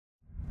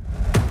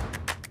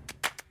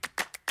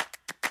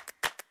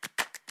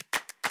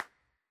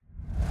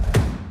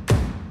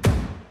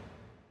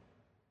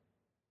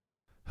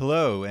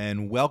Hello,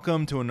 and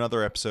welcome to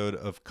another episode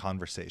of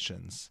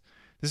Conversations.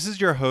 This is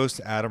your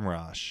host, Adam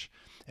Rosh,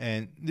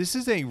 and this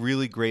is a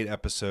really great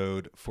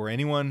episode for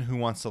anyone who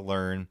wants to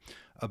learn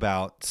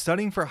about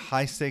studying for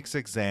high-stakes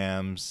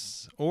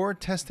exams or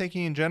test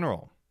taking in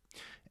general.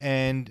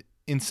 And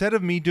instead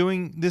of me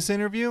doing this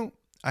interview,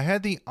 I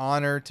had the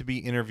honor to be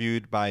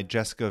interviewed by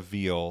Jessica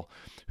Veal,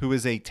 who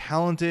is a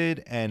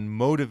talented and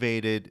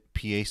motivated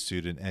PA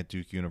student at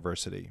Duke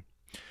University.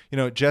 You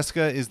know,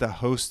 Jessica is the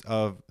host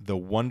of the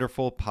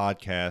wonderful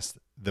podcast,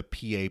 The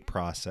PA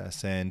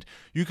Process, and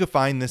you can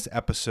find this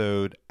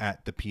episode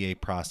at The PA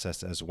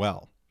Process as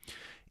well.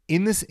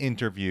 In this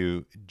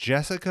interview,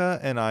 Jessica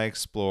and I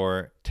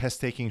explore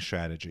test-taking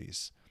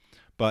strategies,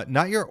 but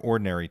not your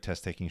ordinary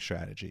test-taking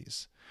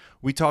strategies.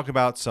 We talk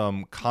about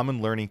some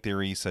common learning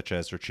theories such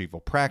as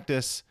retrieval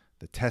practice,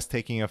 the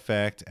test-taking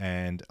effect,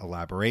 and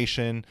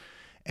elaboration,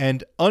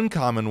 and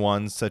uncommon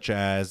ones such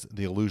as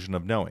the illusion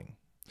of knowing.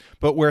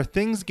 But where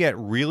things get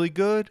really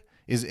good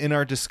is in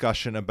our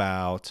discussion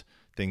about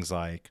things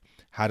like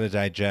how to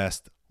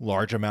digest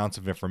large amounts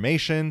of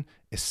information,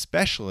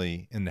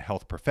 especially in the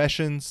health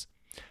professions,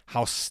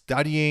 how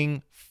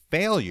studying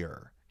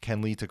failure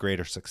can lead to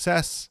greater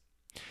success,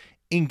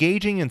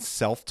 engaging in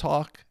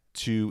self-talk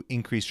to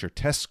increase your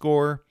test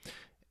score,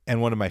 and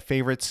one of my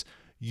favorites,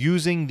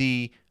 using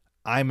the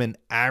I'm an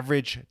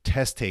average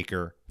test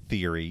taker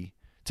theory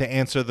to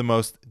answer the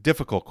most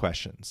difficult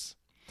questions.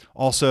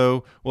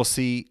 Also, we'll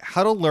see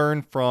how to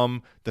learn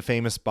from the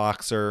famous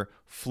boxer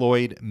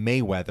Floyd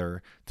Mayweather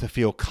to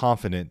feel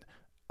confident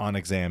on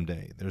exam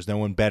day. There's no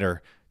one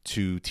better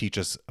to teach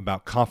us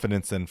about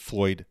confidence than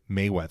Floyd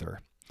Mayweather,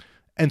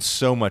 and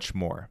so much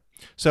more.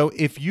 So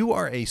if you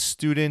are a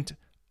student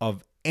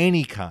of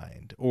any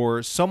kind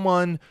or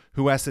someone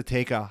who has to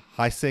take a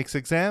high-stakes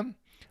exam,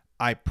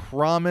 I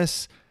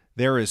promise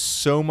there is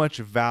so much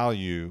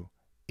value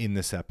in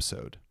this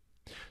episode.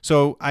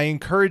 So I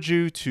encourage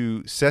you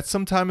to set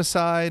some time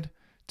aside,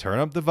 turn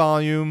up the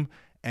volume,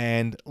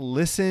 and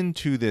listen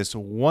to this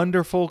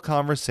wonderful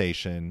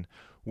conversation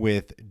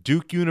with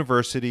Duke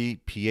University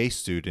PA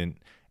student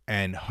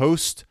and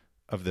host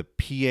of the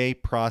PA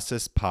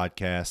Process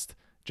podcast,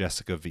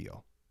 Jessica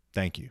Veal.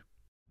 Thank you.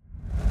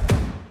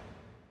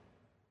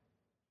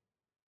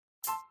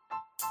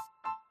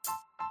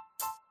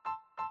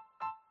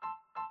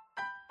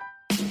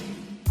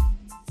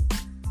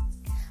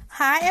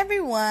 Hi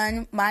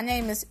everyone, my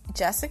name is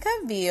Jessica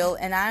Veal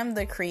and I'm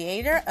the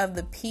creator of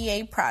the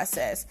PA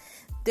Process.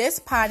 This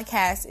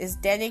podcast is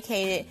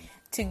dedicated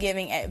to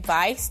giving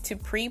advice to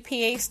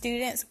pre-PA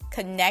students,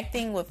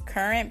 connecting with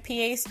current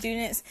PA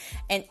students,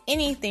 and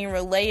anything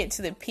related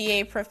to the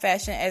PA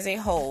profession as a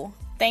whole.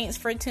 Thanks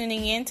for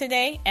tuning in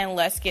today, and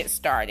let's get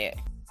started.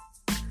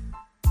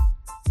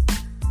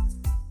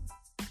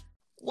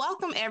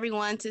 Welcome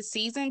everyone to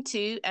Season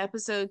 2,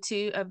 Episode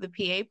 2 of the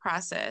PA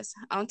Process.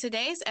 On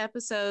today's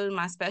episode,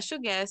 my special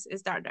guest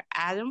is Dr.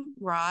 Adam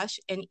Rosh,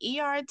 an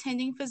ER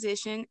attending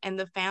physician and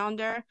the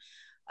founder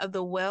of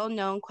the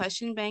well-known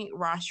question bank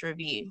Rosh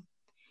Review.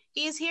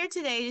 He is here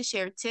today to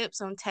share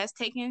tips on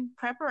test-taking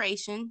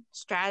preparation,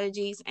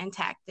 strategies, and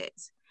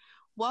tactics.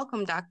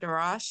 Welcome, Dr.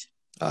 Rosh.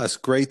 It's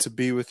great to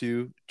be with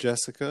you,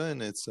 Jessica,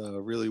 and it's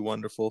really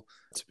wonderful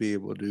to be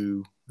able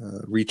to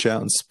reach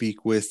out and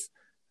speak with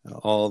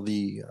all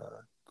the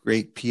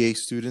great PA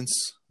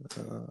students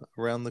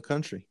around the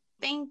country.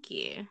 Thank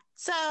you.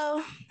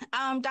 So,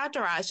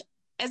 Dr. Rosh,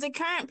 as a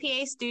current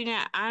PA student,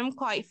 I'm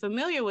quite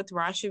familiar with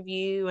Rosh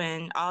Review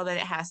and all that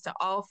it has to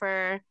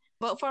offer.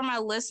 But for my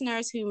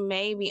listeners who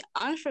may be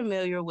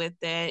unfamiliar with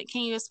it,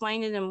 can you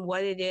explain to them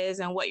what it is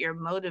and what your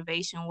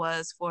motivation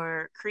was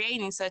for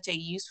creating such a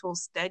useful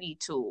study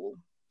tool?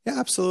 Yeah,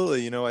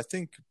 absolutely. You know, I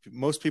think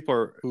most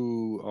people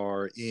who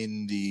are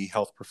in the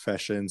health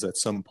professions at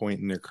some point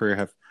in their career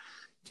have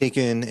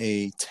taken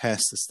a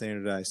test, a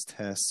standardized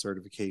test,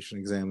 certification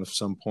exam of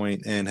some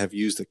point, and have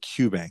used a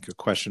QBank, a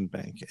question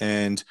bank.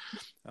 And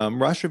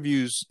Rosh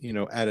Review's, you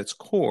know, at its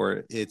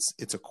core,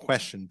 it's a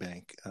question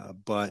bank,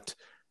 but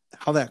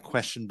how that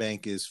question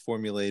bank is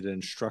formulated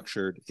and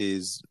structured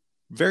is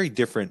very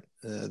different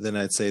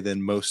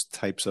than most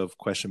types of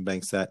question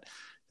banks that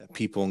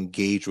people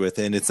engage with.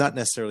 And it's not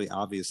necessarily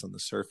obvious on the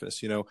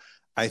surface. You know,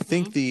 I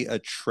think the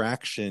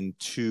attraction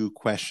to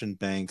question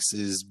banks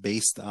is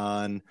based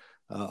on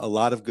a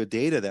lot of good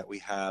data that we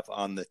have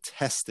on the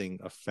testing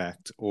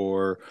effect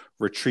or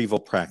retrieval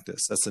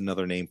practice. That's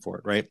another name for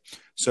it, right?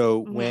 So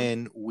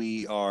when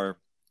we are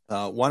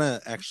want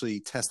to actually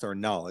test our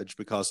knowledge,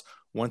 because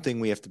one thing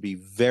we have to be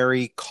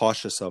very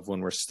cautious of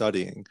when we're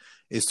studying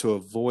is to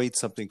avoid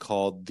something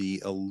called the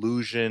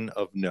illusion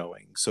of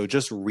knowing. So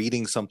just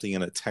reading something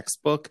in a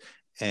textbook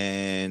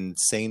and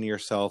saying to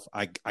yourself,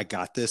 I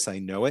got this, I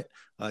know it,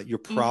 you're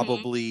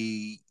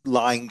probably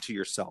lying to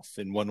yourself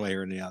in one way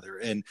or the other.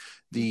 And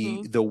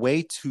the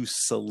way to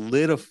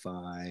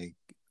solidify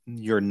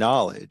your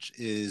knowledge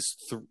is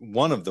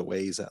one of the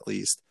ways, at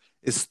least,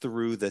 is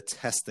through the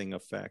testing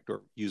effect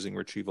or using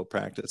retrieval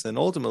practice. And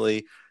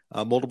ultimately,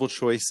 multiple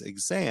choice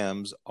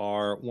exams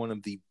are one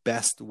of the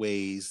best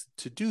ways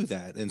to do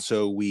that. And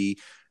so we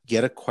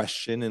get a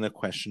question in a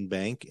question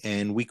bank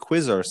and we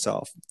quiz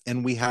ourselves.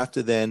 And we have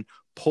to then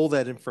pull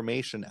that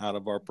information out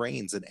of our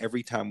brains. And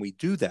every time we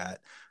do that,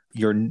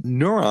 your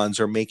neurons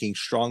are making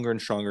stronger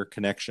and stronger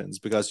connections,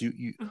 because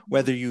you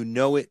whether you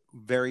know it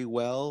very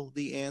well,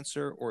 the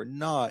answer, or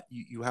not,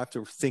 you have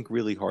to think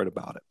really hard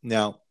about it.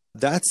 Now,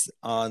 that's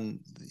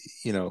on,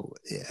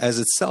 as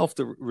itself,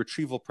 the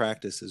retrieval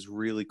practice is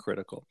really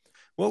critical.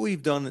 What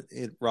we've done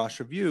at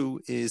Rosh Review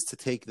is to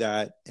take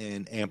that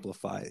and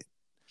amplify it.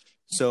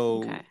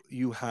 So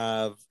you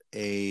have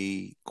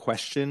a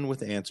question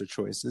with answer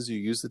choices, you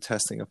use the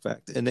testing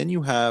effect, and then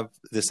you have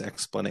this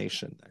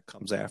explanation that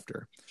comes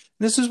after.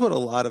 And this is what a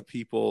lot of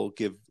people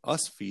give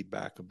us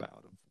feedback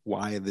about,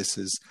 why this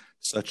is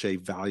such a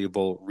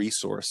valuable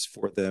resource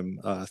for them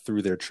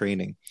through their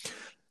training.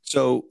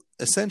 So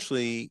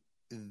essentially,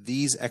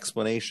 these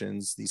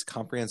explanations, these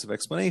comprehensive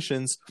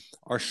explanations,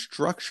 are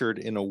structured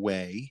in a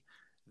way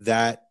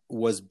that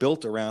was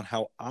built around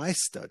how I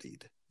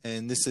studied.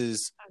 And this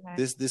is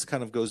this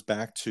kind of goes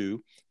back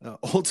to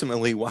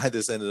ultimately why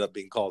this ended up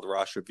being called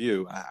Rosh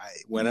Review.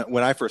 When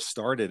I first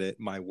started it,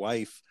 my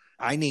wife,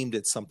 I named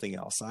it something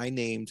else. I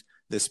named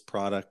this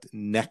product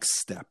Next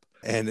Step,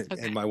 and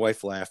my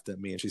wife laughed at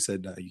me and she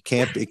said, "No,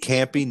 it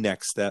can't be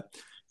Next Step.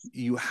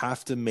 You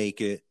have to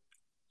make it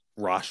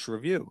Rosh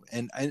Review."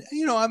 And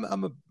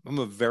I'm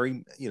a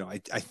very,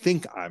 I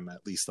think I'm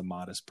at least a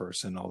modest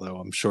person, although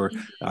I'm sure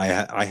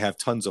I have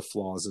tons of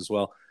flaws as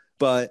well.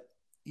 But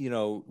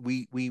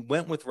we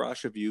went with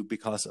Rosh Review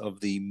because of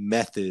the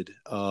method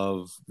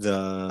of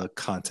the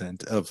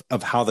content,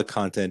 of how the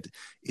content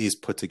is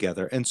put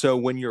together. And so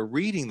when you're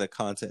reading the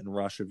content in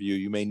Rosh Review,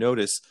 you may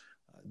notice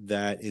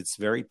that it's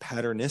very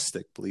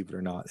patternistic, believe it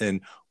or not.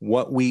 And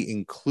what we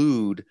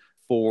include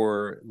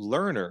for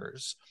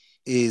learners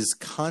is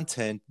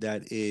content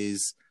that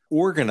is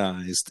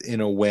organized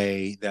in a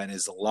way that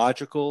is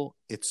logical,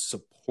 it's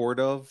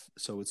supportive.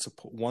 So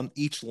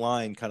each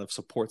line kind of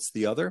supports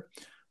the other.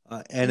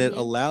 And it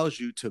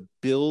allows you to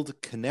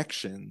build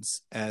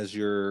connections as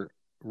you're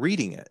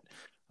reading it.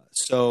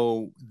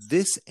 So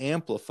this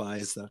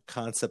amplifies the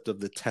concept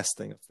of the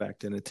testing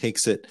effect, and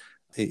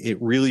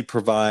it really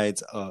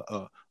provides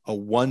a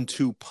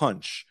 1-2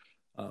 punch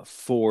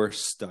for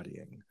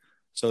studying.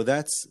 So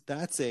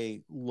that's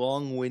a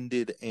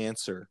long-winded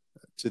answer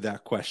to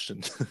that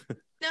question.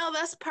 No,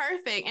 that's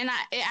perfect. And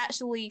it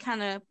actually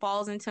kind of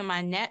falls into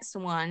my next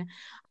one.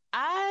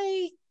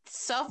 I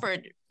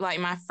suffered like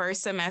my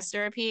first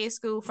semester of PA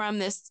school from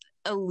this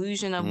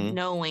illusion of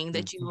knowing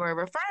that you were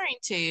referring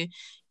to.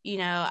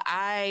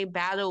 I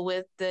battled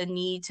with the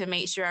need to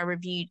make sure I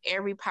reviewed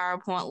every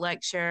PowerPoint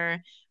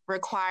lecture,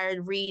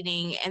 required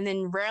reading, and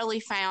then rarely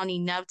found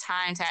enough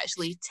time to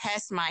actually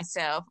test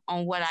myself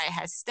on what I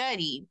had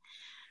studied.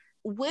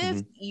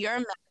 With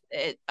your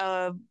method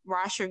of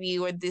Rosh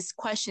Review or this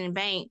question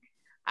bank,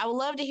 I would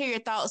love to hear your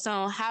thoughts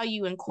on how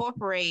you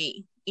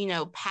incorporate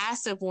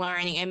passive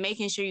learning and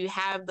making sure you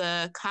have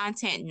the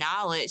content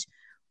knowledge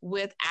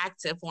with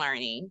active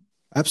learning.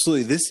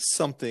 Absolutely. This is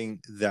something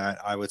that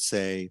I would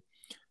say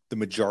the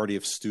majority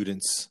of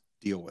students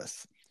deal with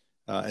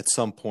at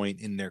some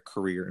point in their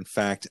career. In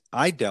fact,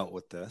 I dealt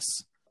with this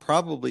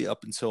probably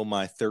up until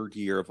my third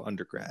year of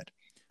undergrad.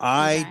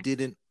 I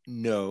didn't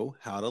know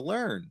how to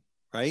learn,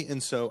 right?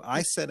 And so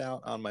I set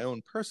out on my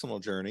own personal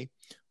journey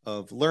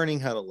of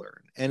learning how to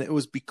learn. And it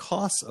was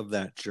because of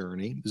that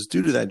journey, it was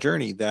due to that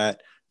journey,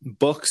 that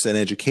books and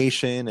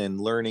education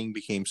and learning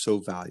became so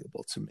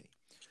valuable to me.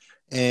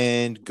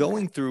 And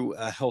going through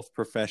a health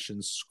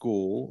professions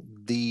school,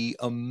 the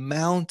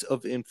amount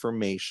of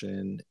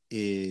information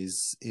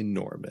is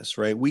enormous,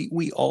 right?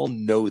 We all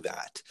know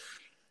that.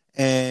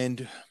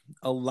 And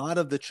a lot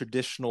of the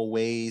traditional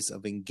ways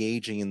of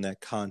engaging in that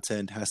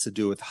content has to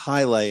do with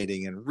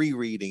highlighting and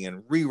rereading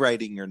and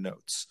rewriting your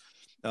notes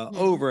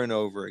over and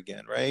over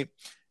again, right?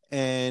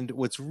 And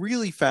what's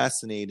really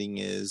fascinating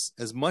is,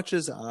 as much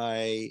as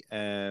I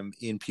am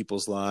in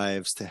people's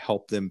lives to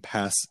help them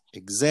pass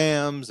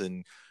exams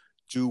and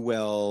do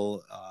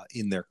well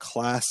in their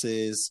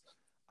classes,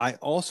 I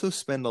also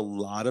spend a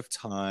lot of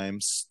time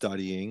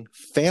studying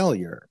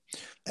failure.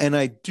 And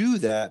I do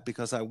that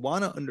because I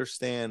want to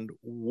understand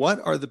what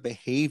are the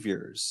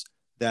behaviors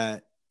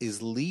that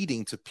is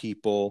leading to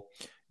people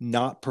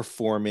not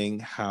performing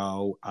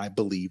how I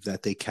believe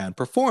that they can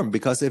perform.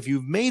 Because if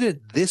you've made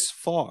it this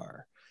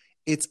far,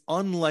 it's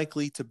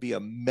unlikely to be a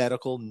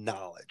medical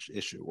knowledge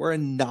issue or a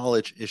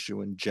knowledge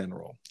issue in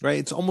general, right?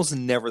 It's almost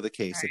never the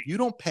case. Right. If you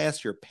don't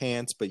pass your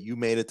pants, but you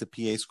made it to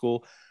PA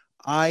school,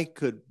 I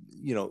could,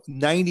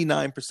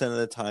 99% of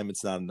the time,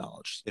 it's not a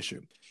knowledge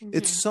issue.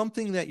 It's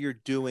something that you're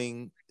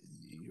doing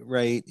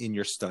right in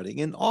your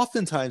studying. And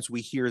oftentimes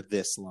we hear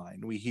this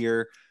line, we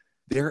hear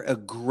they're a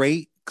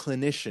great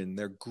clinician,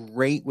 they're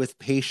great with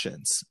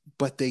patients,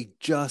 but they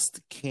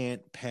just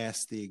can't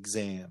pass the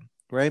exam.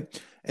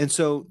 Right. And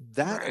so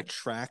that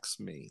attracts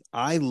me.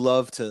 I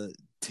love to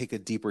take a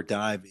deeper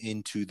dive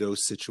into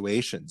those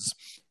situations.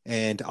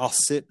 And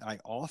I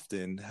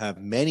often have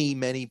many,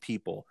 many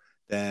people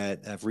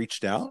that have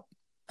reached out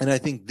And I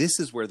think this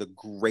is where the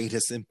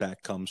greatest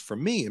impact comes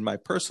from me in my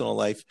personal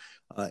life,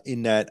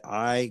 in that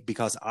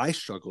because I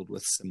struggled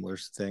with similar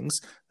things,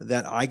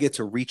 that I get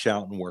to reach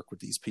out and work with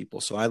these people.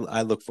 So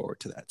I look forward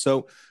to that.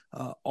 So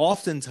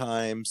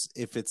oftentimes,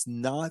 if it's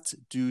not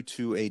due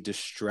to a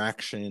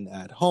distraction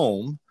at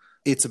home,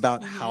 it's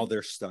about how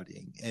they're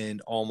studying.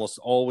 And almost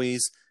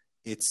always,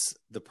 it's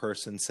the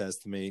person says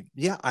to me,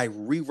 yeah, I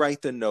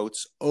rewrite the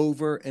notes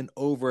over and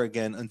over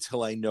again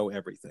until I know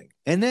everything.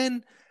 And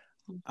then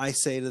I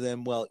say to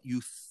them, well,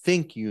 you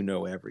think you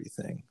know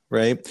everything,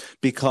 right?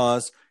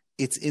 Because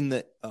it's in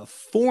the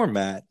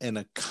format and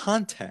a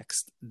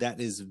context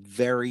that is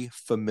very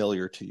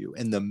familiar to you.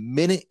 And the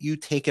minute you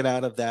take it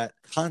out of that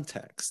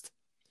context,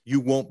 you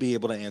won't be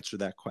able to answer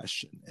that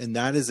question. And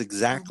that is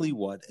exactly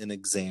what an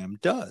exam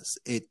does.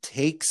 It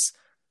takes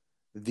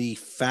the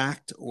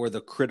fact or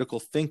the critical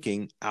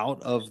thinking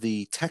out of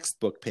the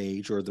textbook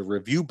page or the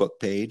review book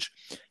page,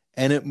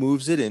 and it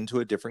moves it into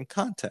a different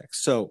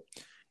context. So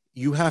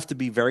you have to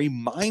be very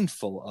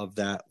mindful of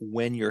that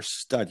when you're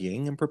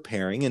studying and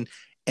preparing.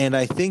 And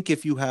I think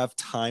if you have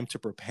time to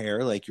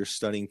prepare, like you're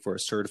studying for a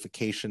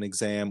certification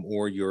exam,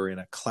 or you're in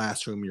a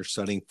classroom, you're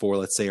studying for,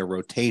 let's say, a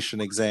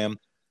rotation exam,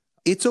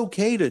 it's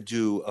okay to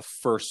do a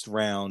first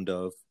round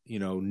of,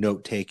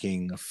 note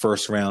taking, a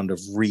first round of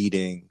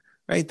reading,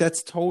 right?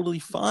 That's totally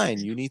fine.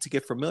 You need to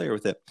get familiar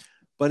with it.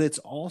 But it's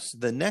also,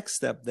 the next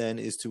step then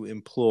is to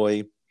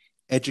employ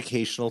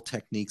educational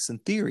techniques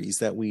and theories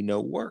that we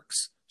know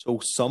works. So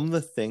some of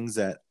the things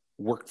that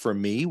work for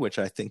me, which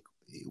I think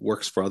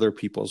works for other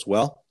people as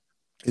well,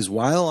 is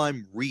while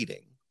I'm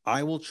reading,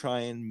 I will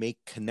try and make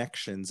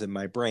connections in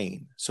my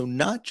brain. So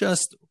not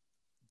just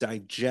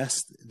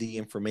digest the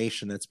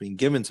information that's being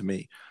given to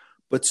me,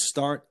 but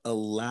start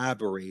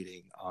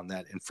elaborating on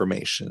that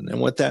information. And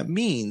what that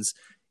means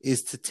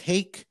is to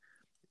take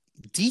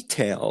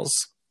details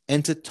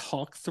and to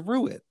talk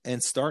through it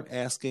and start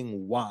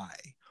asking why.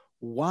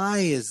 Why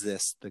is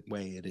this the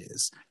way it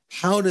is?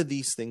 How do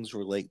these things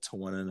relate to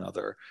one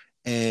another?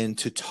 And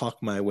to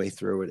talk my way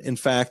through it. In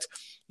fact,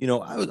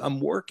 I'm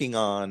working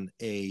on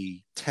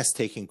a test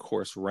taking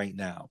course right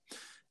now.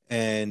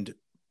 And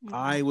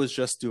I was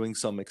just doing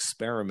some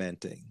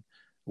experimenting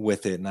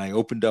with it. And I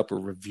opened up a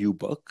review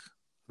book,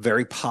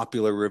 very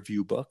popular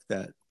review book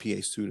that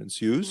PA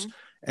students use.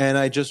 And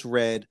I just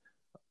read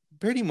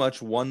pretty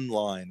much one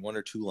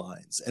or two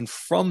lines. And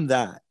from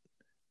that,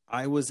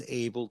 I was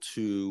able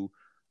to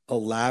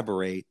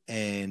elaborate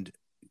and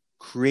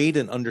create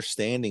an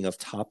understanding of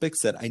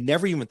topics that I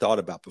never even thought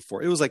about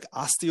before. It was like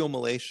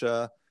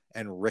osteomalacia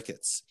and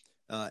rickets.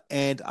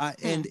 And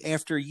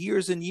after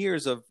years and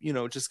years of,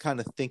 just kind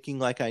of thinking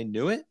like I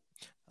knew it,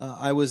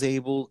 I was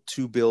able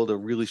to build a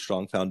really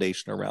strong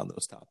foundation around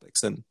those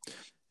topics. And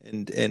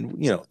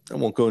I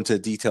won't go into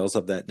details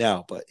of that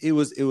now, but it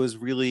was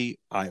really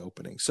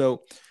eye-opening.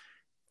 So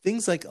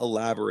things like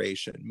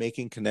elaboration,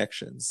 making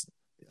connections,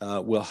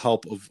 will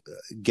help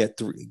get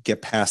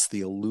past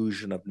the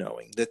illusion of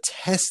knowing. The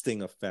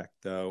testing effect,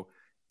 though,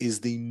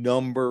 is the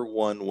number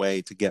one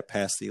way to get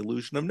past the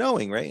illusion of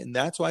knowing, right? And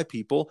that's why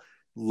people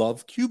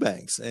love Q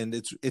banks, and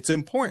it's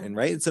important,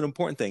 right? It's an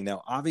important thing.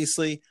 Now,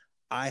 obviously,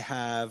 I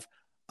have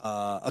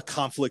a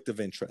conflict of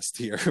interest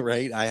here,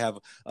 right? I have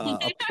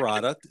a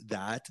product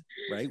that,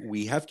 right,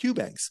 we have Q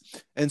banks.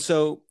 And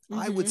so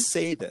I would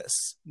say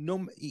this,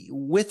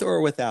 with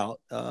or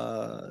without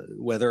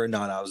whether or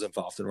not I was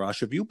involved in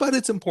Rosh Review, but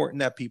it's important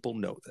that people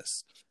know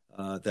this,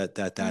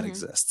 that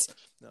exists.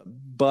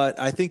 But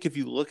I think if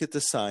you look at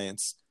the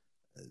science,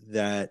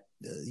 that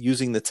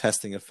using the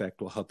testing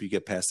effect will help you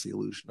get past the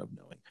illusion of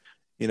knowing,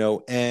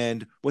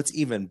 and what's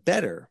even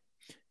better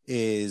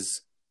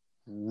is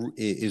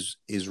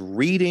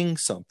reading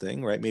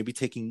something, right? Maybe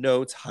taking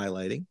notes,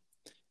 highlighting,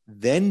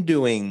 then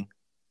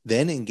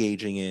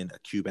engaging in a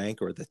Q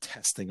bank or the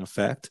testing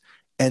effect,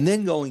 and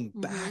then going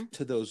back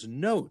to those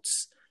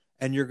notes,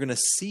 and you're going to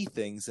see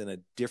things in a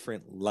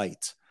different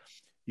light.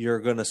 You're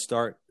going to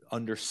start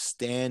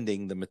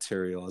understanding the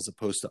material as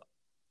opposed to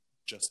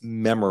just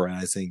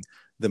memorizing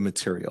the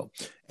material.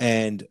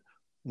 And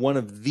one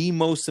of the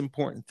most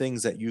important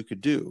things that you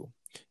could do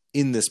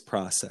in this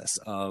process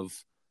of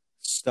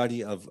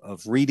study, of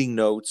reading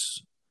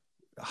notes,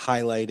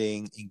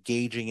 highlighting,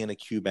 engaging in a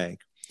Q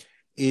bank,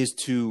 is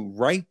to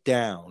write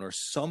down or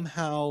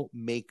somehow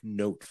make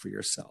note for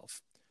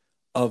yourself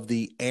of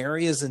the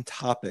areas and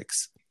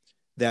topics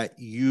that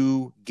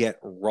you get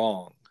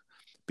wrong.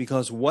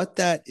 Because what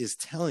that is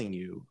telling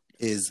you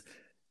is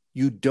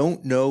you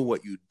don't know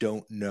what you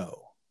don't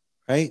know,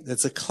 right?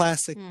 That's a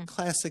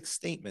classic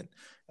statement.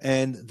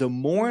 And the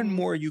more and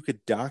more you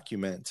could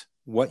document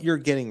what you're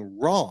getting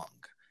wrong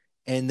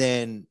and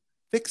then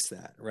fix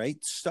that, right?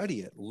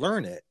 Study it,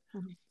 learn it.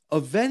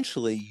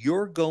 Eventually,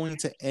 you're going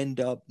to end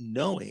up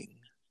knowing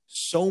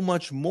so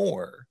much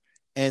more.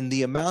 And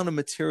the amount of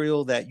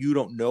material that you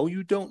don't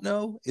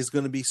know is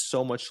going to be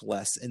so much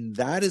less. And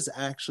that is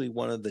actually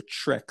one of the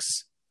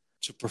tricks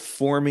to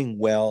performing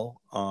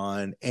well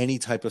on any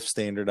type of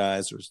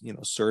standardized or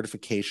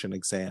certification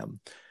exam,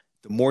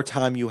 the more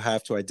time you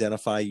have to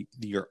identify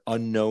your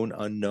unknown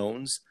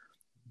unknowns,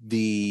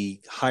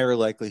 the higher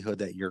likelihood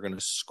that you're going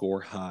to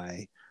score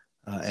high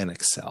and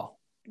excel.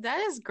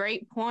 That is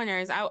great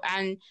pointers.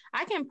 And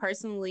I can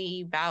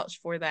personally vouch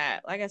for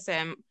that. Like I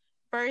said,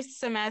 first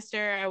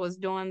semester I was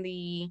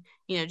doing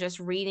just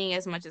reading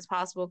as much as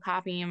possible,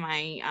 copying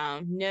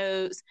my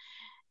notes.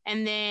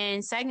 And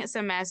then second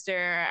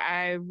semester,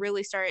 I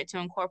really started to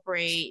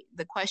incorporate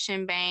the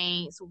question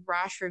banks,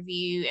 Rosh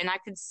Review, and I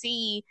could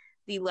see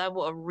the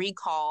level of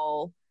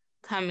recall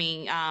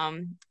coming,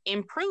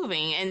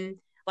 improving. And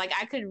like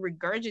I could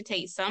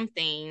regurgitate some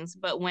things,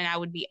 but when I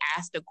would be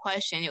asked a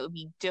question, it would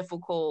be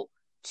difficult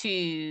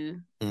to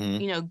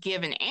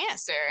give an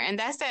answer. And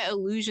that's that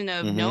illusion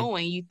of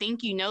knowing. You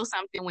think you know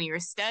something when you're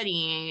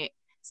studying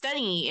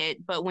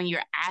it, but when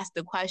you're asked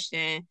the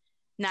question,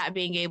 not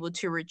being able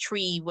to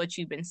retrieve what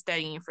you've been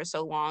studying for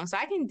so long. So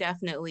I can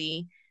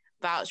definitely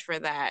vouch for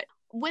that.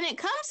 When it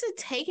comes to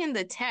taking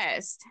the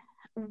test,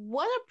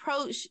 what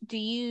approach do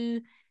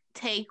you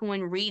take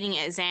when reading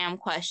exam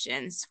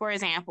questions? For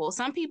example,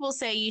 some people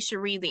say you should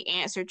read the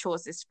answer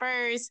choices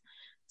first.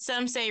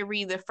 Some say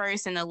read the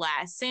first and the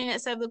last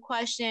sentence of the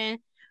question.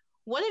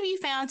 What have you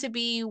found to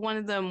be one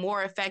of the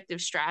more effective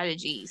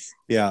strategies?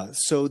 Yeah,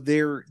 so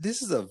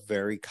this is a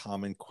very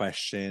common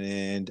question,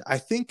 and I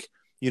think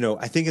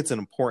it's an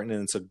important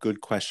and it's a good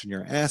question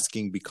you're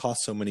asking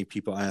because so many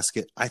people ask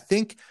it. I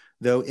think,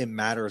 though, it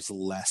matters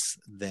less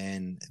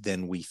than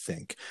we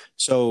think.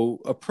 So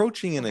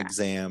approaching an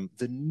exam,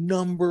 the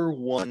number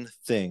one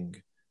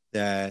thing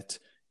that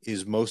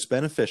is most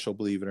beneficial,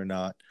 believe it or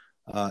not,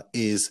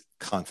 is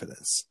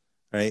confidence,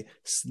 right?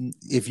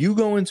 If you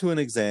go into an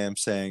exam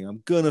saying,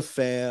 I'm going to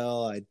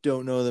fail, I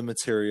don't know the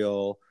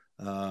material,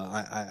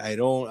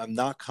 I'm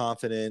not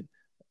confident,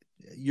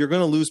 you're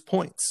going to lose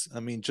points.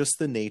 I mean, just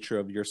the nature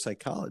of your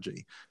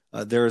psychology.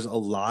 There's a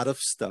lot of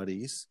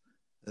studies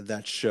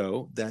that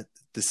show that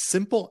the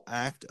simple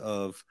act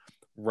of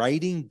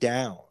writing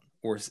down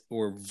or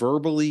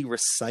verbally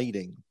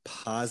reciting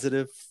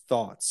positive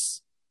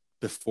thoughts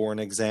before an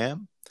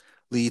exam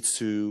leads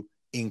to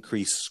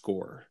increased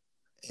score.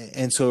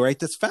 And so, right,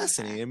 that's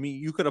fascinating. I mean,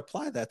 you could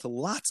apply that to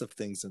lots of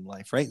things in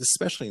life, right?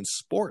 Especially in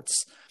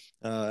sports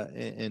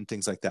and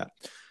things like that.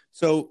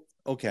 So,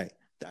 okay.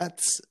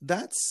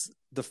 That's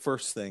the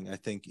first thing I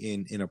think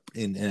in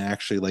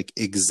actually like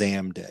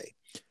exam day.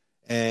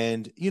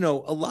 And a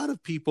lot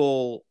of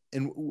people,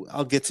 and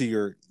I'll get to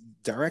your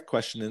direct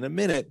question in a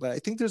minute, but I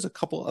think there's a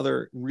couple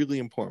other really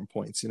important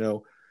points. A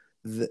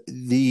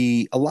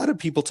lot of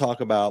people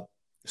talk about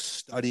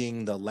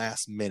studying the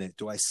last minute.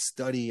 Do I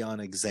study on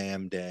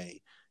exam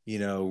day,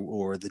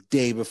 or the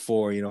day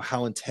before,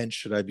 how intense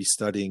should I be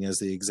studying as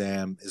the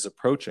exam is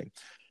approaching?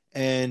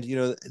 And,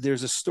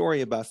 there's a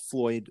story about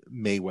Floyd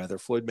Mayweather.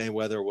 Floyd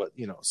Mayweather,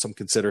 some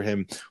consider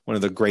him one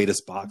of the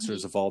greatest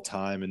boxers of all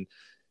time. And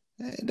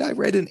I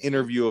read an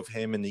interview of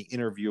him, and the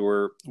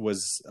interviewer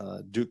was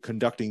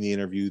conducting the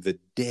interview the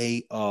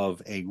day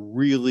of a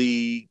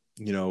really,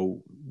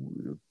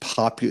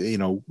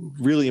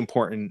 really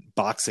important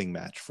boxing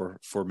match for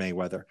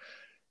Mayweather.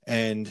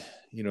 And,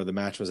 the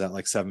match was at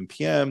like 7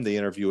 p.m. The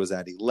interview was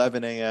at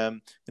 11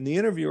 a.m. And the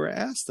interviewer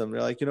asked them,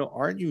 they're like,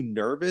 aren't you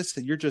nervous?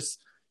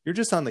 You're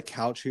just on the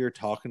couch here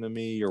talking to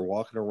me. You're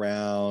walking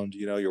around,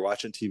 you're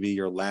watching TV,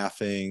 you're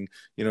laughing,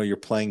 you're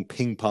playing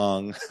ping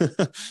pong.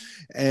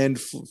 And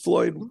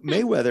Floyd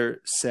Mayweather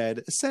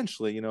said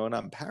essentially, and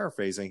I'm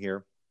paraphrasing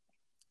here,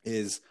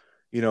 is,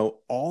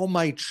 all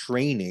my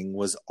training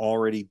was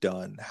already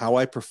done. How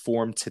I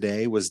performed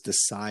today was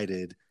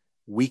decided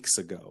weeks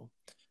ago.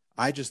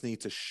 I just need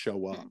to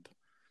show up.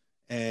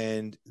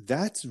 And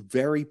that's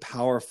very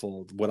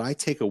powerful. What I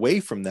take away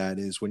from that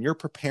is when you're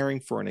preparing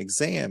for an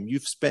exam,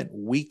 you've spent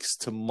weeks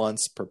to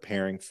months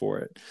preparing for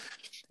it.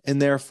 And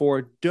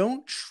therefore,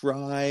 don't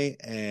try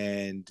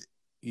and,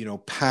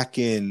 pack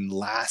in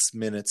last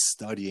minute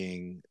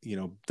studying,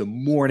 the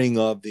morning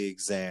of the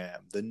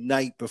exam, the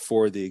night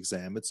before the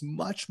exam. It's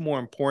much more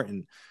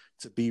important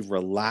to be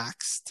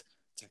relaxed,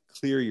 to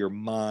clear your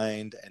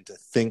mind, and to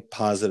think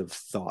positive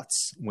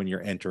thoughts when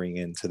you're entering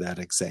into that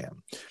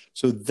exam.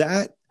 So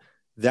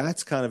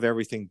that's kind of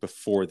everything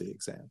before the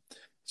exam.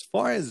 As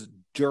far as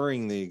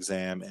during the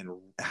exam and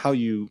how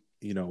you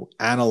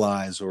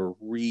analyze or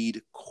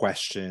read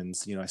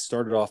questions, I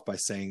started off by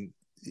saying,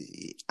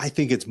 I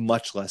think it's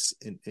much less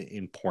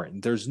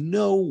important. There's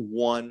no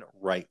one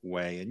right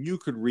way, and you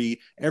could read,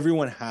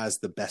 everyone has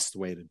the best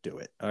way to do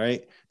it. All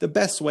right. The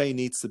best way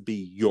needs to be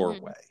your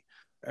way.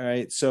 All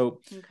right.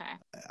 So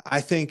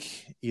I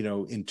think,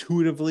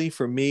 intuitively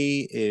for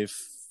me,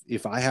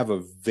 if I have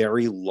a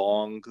very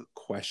long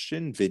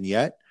question,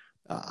 vignette,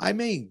 I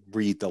may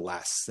read the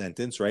last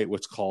sentence, right?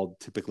 What's called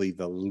typically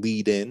the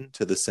lead in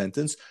to the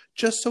sentence,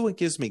 just so it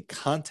gives me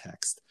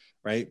context,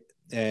 right?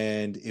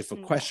 And if a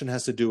question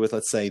has to do with,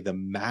 let's say, the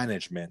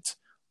management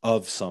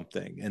of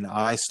something, and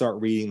I start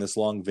reading this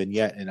long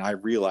vignette and I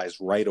realize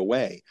right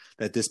away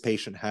that this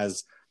patient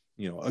has,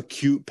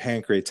 acute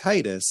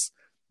pancreatitis,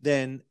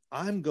 then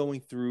I'm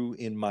going through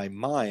in my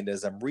mind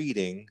as I'm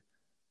reading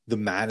the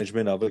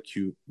management of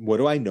acute, what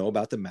do I know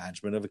about the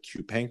management of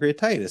acute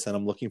pancreatitis? And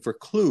I'm looking for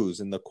clues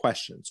in the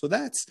question. So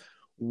that's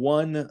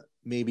one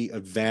maybe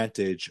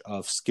advantage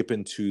of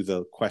skipping to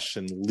the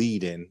question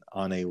lead in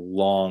on a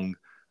long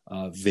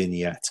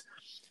vignette.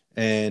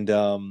 And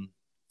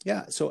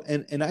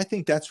and I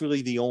think that's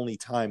really the only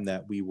time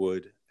that we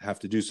would have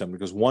to do something,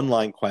 because one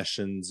line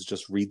questions,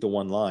 just read the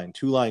one line.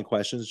 Two line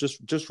questions,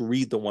 just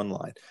read the one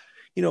line.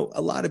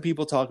 A lot of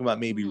people talk about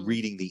maybe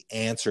reading the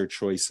answer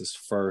choices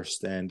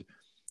first, and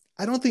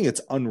I don't think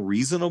it's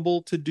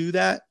unreasonable to do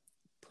that.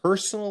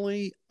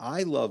 Personally,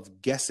 I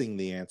love guessing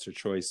the answer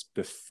choice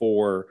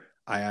before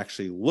I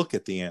actually look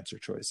at the answer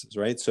choices,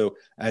 right? So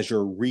as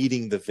you're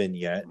reading the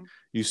vignette,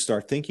 you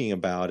start thinking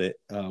about it,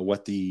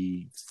 what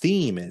the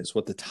theme is,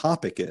 what the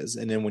topic is.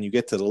 And then when you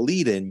get to the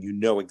lead in, you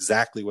know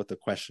exactly what the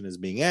question is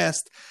being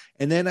asked.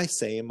 And then I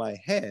say in my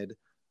head,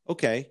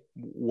 okay,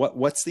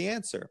 what's the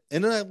answer?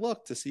 And then I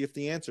look to see if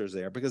the answer is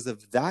there, because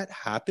if that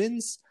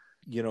happens,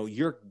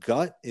 your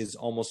gut is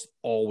almost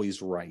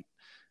always right.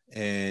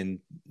 And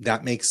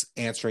that makes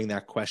answering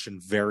that question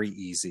very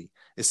easy,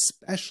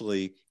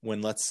 especially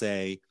when, let's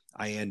say,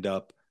 I end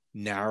up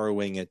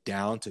narrowing it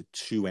down to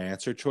two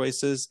answer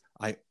choices.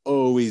 I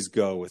always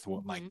go with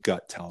what my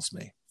gut tells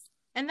me.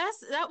 And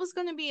that was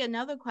going to be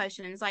another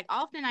question. It's like,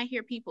 often I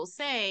hear people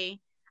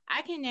say,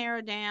 I can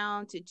narrow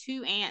down to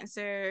two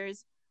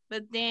answers,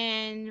 but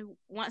then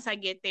once I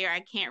get there,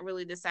 I can't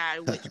really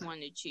decide which one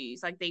to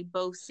choose. Like, they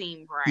both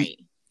seem right.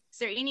 Is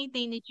there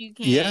anything that you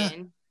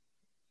can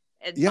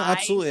advise? Yeah,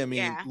 absolutely. I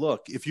mean,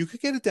 look, if you could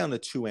get it down to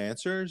two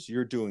answers,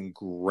 you're doing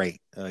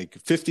great. Like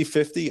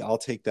 50-50, I'll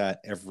take that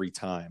every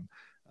time.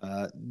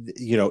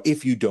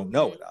 If you don't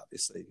know it,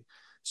 obviously.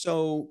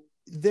 So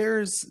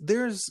there's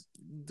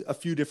a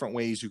few different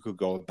ways you could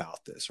go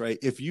about this, right?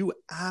 If you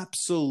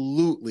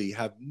absolutely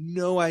have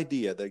no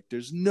idea, that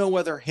there's no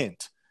other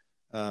hint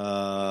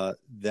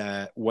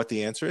that what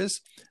the answer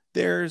is,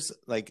 there's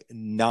like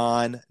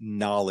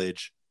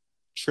non-knowledge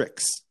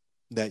tricks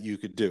that you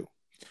could do.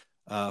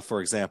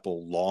 For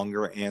example,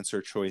 longer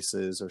answer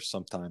choices are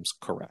sometimes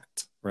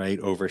correct, right,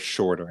 over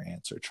shorter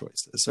answer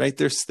choices, right?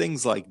 There's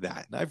things like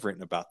that. And I've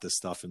written about this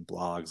stuff in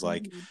blogs,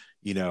 like,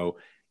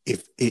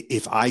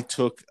 if I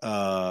took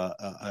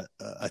a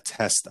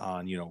test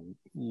on,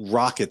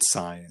 rocket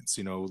science,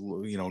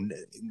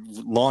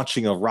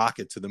 launching a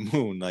rocket to the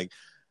moon, like,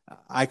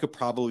 I could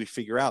probably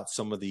figure out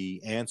some of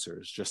the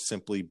answers just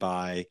simply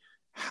by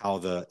how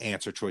the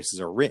answer choices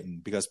are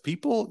written, because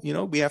people,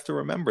 we have to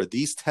remember,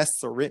 these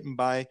tests are written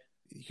by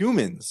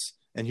humans,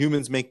 and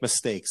humans make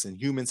mistakes,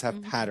 and humans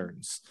have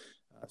patterns.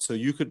 So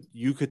you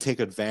could take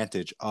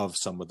advantage of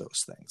some of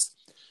those things.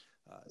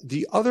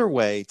 The other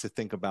way to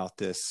think about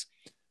this,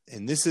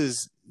 and this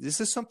is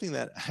something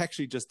that I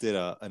actually just did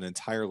an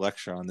entire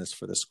lecture on this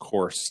for this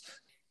course.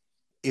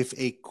 If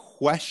a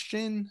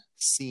question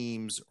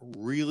seems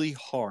really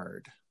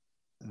hard,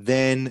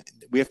 then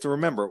we have to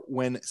remember,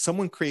 when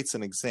someone creates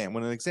an exam,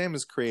 when an exam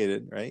is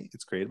created, right,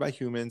 it's created by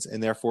humans,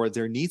 and therefore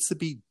there needs to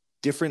be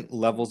different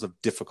levels of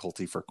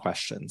difficulty for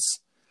questions.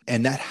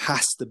 And that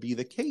has to be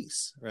the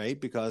case, right?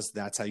 Because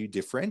that's how you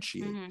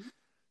differentiate.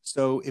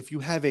 So if you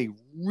have a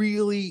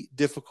really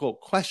difficult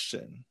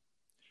question,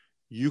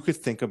 you could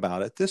think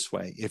about it this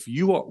way.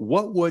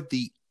 What would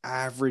the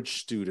average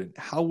student,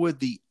 how would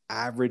the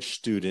average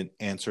student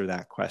answer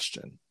that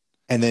question?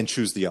 And then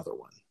choose the other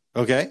one.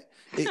 Okay?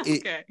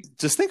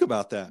 Just think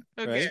about that,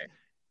 right?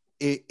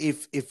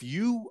 If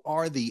you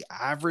are the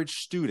average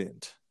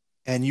student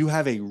and you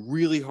have a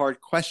really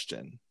hard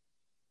question,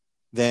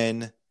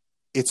 then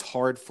it's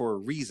hard for a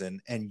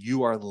reason, and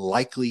you are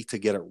likely to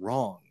get it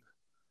wrong.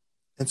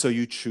 And so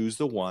you choose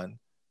the one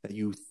that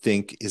you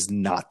think is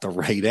not the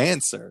right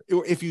answer.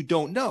 Or if you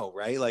don't know,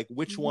 right? Like,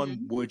 which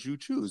one would you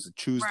choose?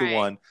 Choose the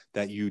one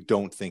that you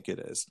don't think it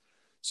is.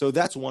 So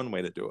that's one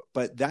way to do it.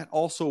 But that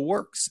also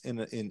works in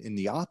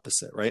the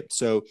opposite, right?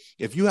 So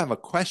if you have a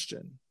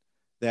question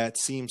that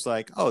seems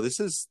like, oh, this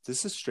is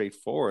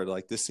straightforward,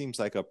 like this seems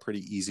like a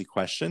pretty easy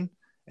question,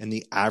 and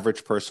the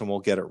average person will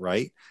get it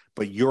right,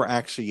 but you're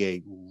actually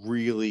a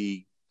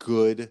really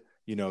good,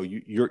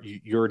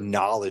 your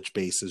knowledge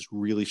base is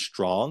really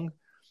strong.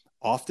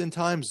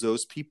 Oftentimes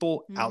those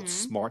people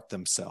outsmart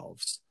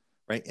themselves,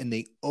 right? And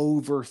they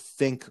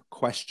overthink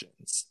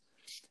questions.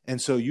 And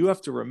so you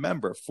have to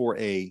remember, for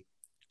a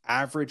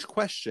average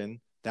question,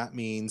 that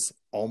means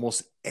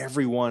almost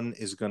everyone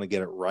is going to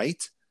get it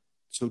right.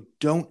 So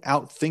don't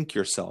outthink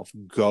yourself.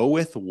 Go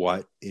with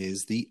what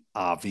is the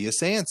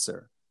obvious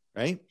answer,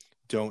 right?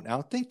 Don't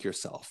outthink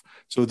yourself.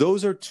 So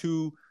those are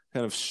two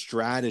kind of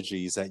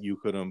strategies that you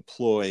could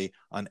employ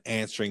on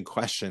answering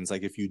questions,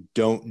 like if you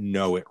don't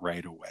know it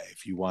right away,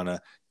 if you want to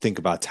think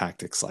about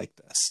tactics like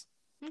this.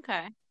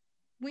 Okay.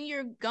 When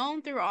you're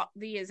going through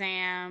the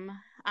exam,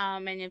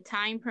 and if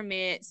time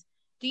permits,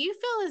 do you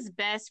feel it's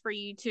best for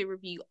you to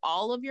review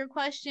all of your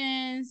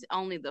questions,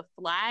 only the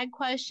flag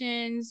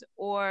questions,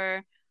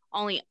 or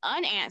only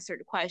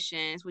unanswered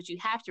questions, which you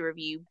have to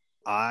review?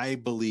 I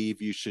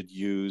believe you should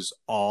use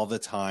all the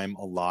time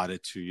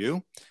allotted to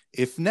you.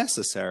 If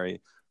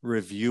necessary,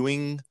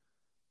 reviewing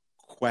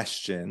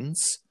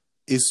questions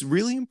is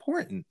really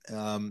important,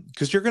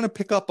 because you're going to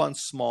pick up on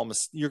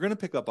you're going to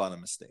pick up on a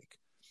mistake.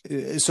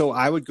 So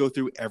I would go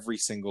through every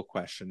single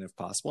question if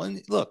possible.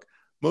 And look,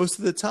 most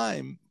of the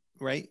time,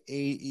 right,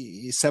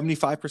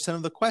 75%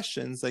 of the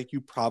questions, like,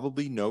 you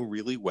probably know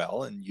really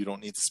well and you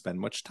don't need to spend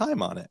much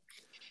time on it.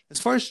 As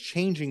far as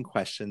changing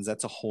questions,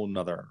 that's a whole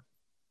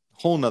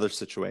nother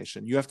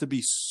situation. You have to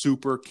be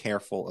super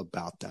careful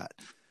about that.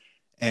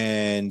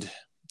 And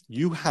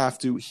you have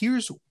to,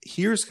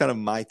 here's kind of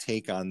my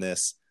take on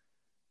this.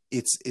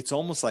 It's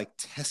almost like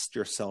test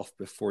yourself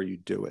before you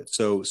do it.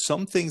 So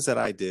some things that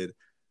I did,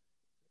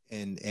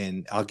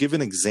 and I'll give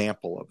an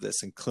example of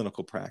this in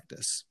clinical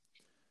practice.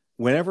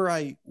 Whenever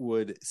I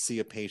would see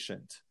a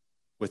patient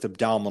with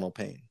abdominal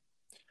pain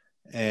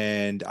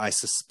and I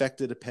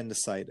suspected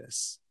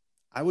appendicitis,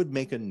 I would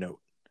make a note.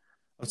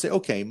 I would say,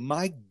 okay,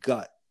 my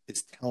gut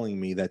is telling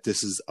me that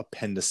this is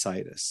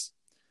appendicitis.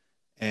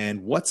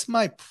 And what's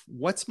my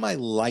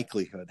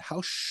likelihood?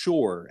 How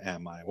sure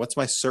am I? What's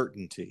my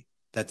certainty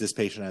that this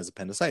patient has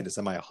appendicitis?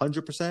 Am I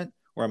 100%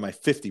 or am I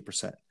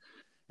 50%?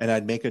 And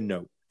I'd make a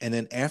note. And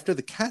then after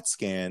the CAT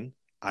scan,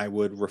 I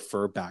would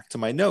refer back to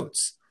my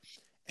notes.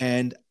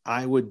 And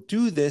I would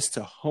do this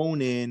to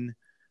hone in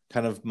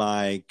kind of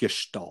my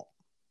gestalt,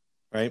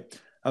 right?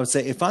 I would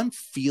say, if I'm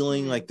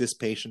feeling like this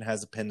patient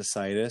has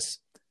appendicitis,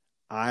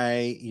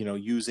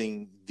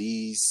 using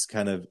these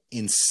kind of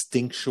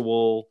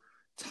instinctual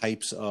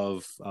types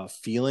of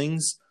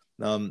feelings,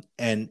 and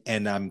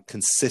I'm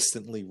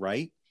consistently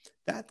right,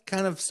 that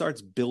kind of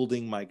starts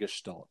building my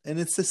gestalt. And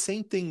it's the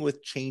same thing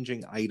with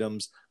changing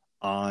items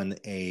on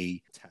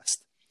a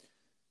test.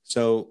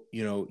 So,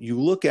 you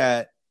look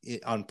at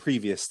it on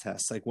previous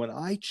tests, like, when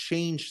I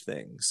change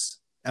things,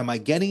 am I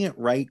getting it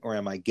right or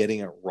am I getting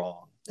it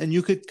wrong? And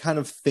you could kind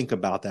of think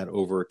about that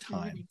over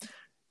time.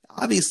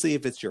 Obviously,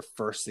 if it's your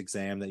first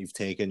exam that you've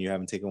taken, you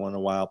haven't taken one in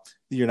a while,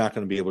 you're not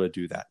going to be able to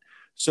do that.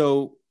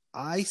 So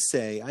I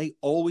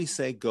always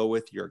say, go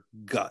with your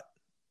gut.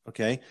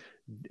 Okay.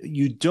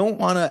 You don't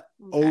want to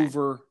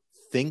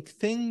overthink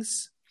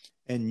things.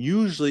 And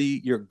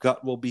usually your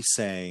gut will be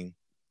saying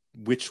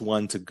which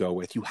one to go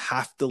with. You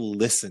have to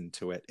listen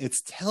to it.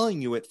 It's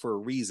telling you it for a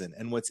reason.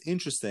 And what's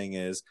interesting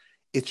is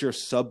it's your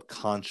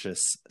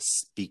subconscious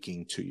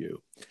speaking to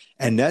you.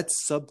 And that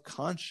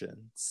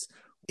subconscious,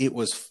 it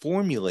was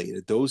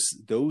formulated.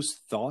 Those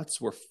thoughts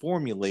were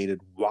formulated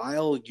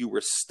while you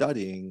were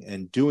studying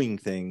and doing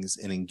things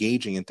and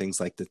engaging in things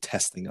like the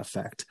testing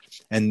effect.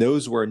 And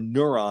those were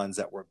neurons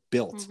that were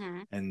built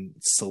and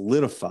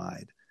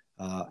solidified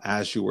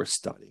as you were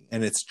studying.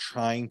 And it's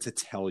trying to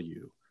tell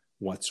you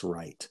what's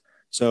right.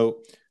 So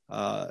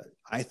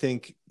I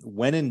think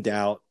when in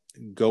doubt,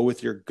 go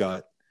with your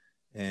gut,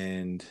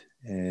 and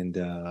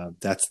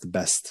that's the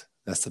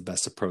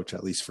best approach,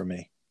 at least for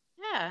me.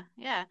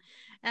 Yeah.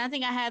 And I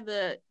think I had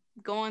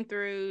going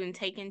through and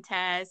taking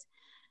tests,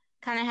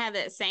 kind of had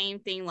that same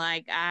thing.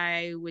 Like,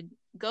 I would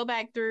go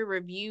back through,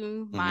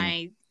 review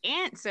my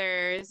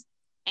answers,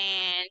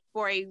 and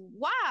for a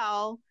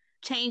while,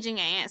 changing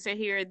an answer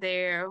here or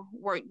there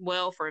worked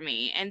well for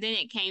me. And then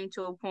it came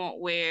to a point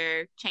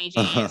where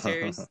changing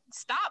answers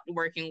stopped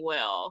working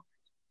well.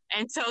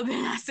 And so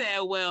then I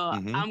said, well,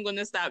 I'm going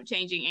to stop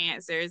changing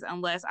answers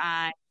unless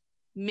I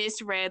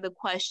misread the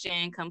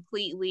question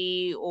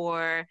completely,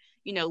 or,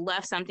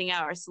 left something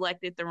out or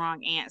selected the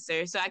wrong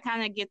answer. So I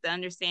kind of get the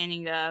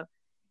understanding of,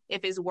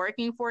 if it's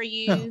working for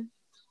you,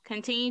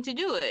 continue to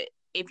do it.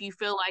 If you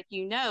feel like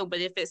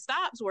but if it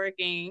stops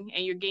working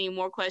and you're getting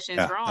more questions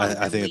wrong,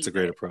 I think it's a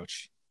great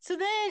approach. So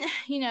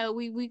then,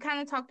 we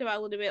kind of talked about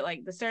a little bit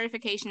like the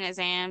certification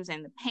exams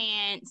and the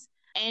PANCE.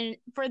 And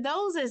for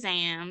those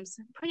exams,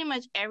 pretty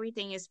much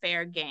everything is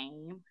fair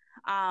game.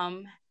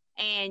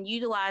 And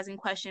utilizing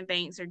question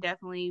banks are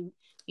definitely,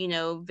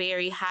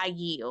 very high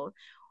yield.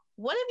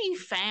 What have you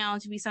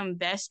found to be some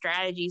best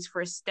strategies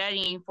for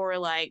studying for,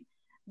 like,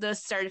 the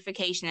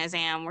certification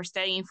exam, or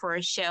studying for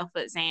a shelf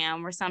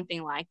exam or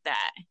something like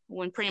that,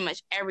 when pretty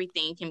much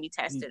everything can be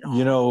tested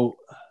on?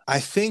 I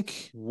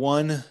think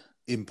one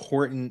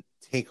important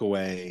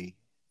takeaway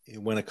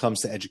when it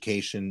comes to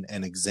education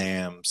and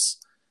exams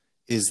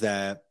is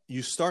that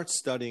you start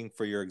studying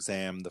for your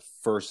exam the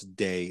first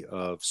day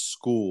of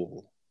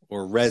school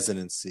or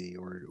residency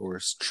or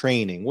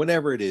training,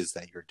 whatever it is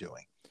that you're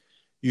doing.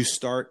 You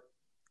start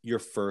your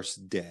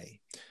first day.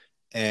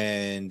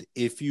 And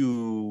if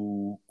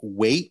you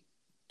wait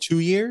 2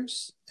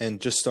 years and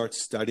just start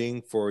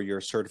studying for your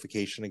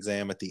certification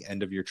exam at the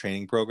end of your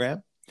training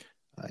program,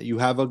 you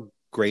have a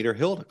greater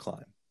hill to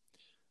climb,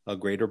 a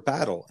greater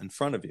battle in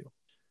front of you.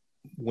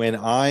 When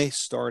I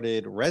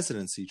started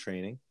residency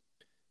training,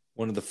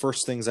 one of the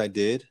first things I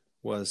did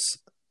was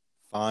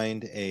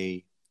find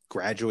a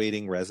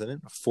graduating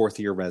resident, a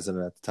fourth-year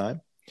resident at the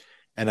time,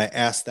 and I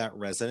asked that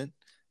resident,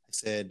 I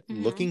said,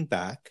 looking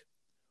back,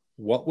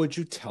 what would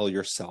you tell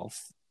yourself,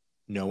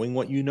 knowing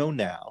what you know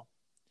now,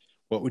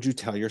 what would you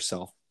tell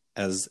yourself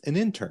as an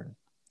intern?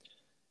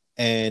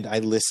 And I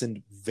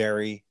listened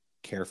very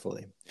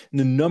carefully. And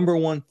the number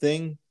one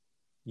thing,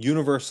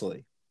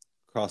 universally,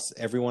 across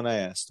everyone I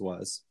asked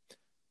was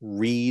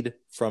read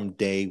from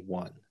day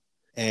one.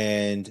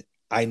 And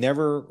I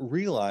never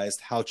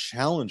realized how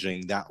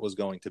challenging that was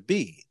going to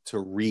be to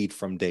read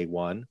from day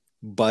one.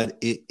 But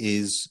it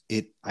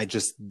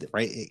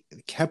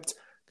kept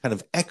kind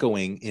of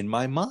echoing in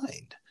my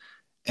mind.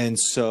 And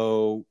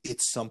so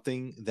it's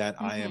something that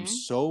I am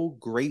so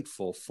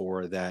grateful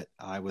for that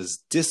I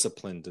was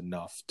disciplined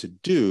enough to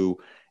do.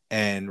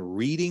 And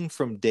reading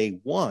from day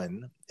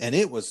one, and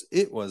it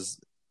was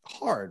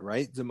hard,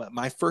 right?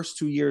 My first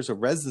 2 years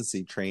of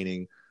residency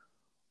training,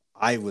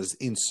 I was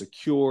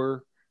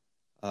insecure.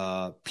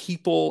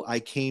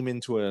 I came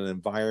into an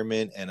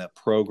environment and a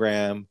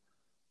program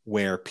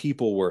where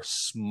people were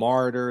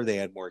smarter, they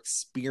had more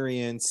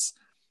experience,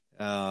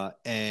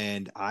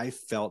 and I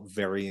felt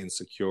very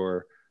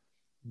insecure.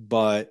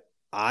 But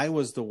I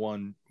was the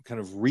one kind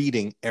of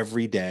reading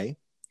every day,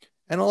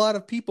 and a lot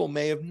of people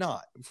may have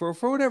not for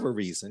whatever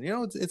reason.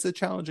 It's a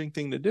challenging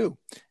thing to do.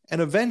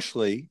 And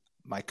eventually,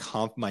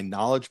 my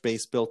knowledge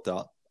base built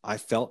up. I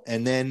felt,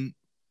 and then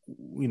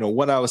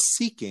what I was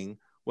seeking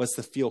was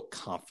to feel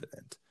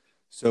confident,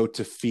 so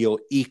to feel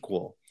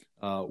equal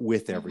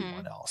with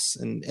everyone else,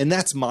 and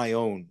that's my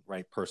own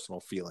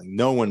personal feeling.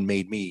 No one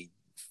made me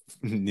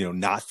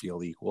not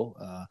feel equal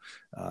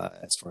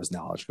as far as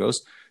knowledge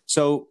goes.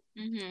 So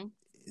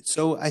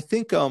I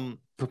think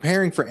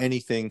preparing for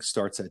anything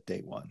starts at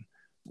day one.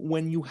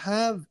 When you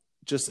have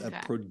just a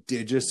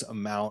prodigious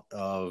amount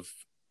of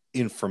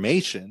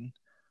information,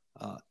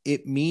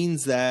 it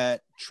means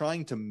that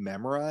trying to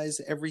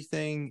memorize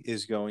everything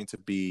is going to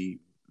be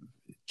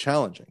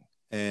challenging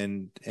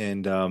and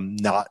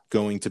not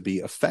going to be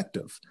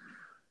effective.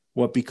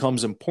 What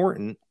becomes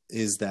important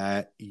is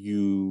that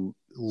you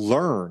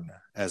learn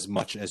as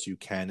much as you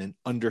can and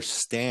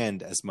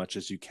understand as much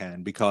as you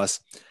can,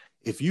 because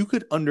if you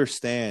could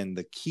understand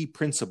the key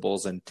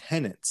principles and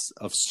tenets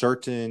of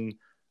certain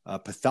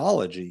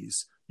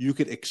pathologies, you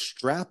could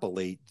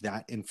extrapolate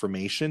that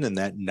information and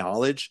that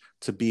knowledge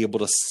to be able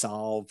to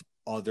solve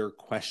other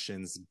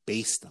questions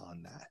based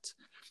on that.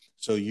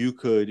 So you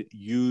could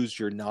use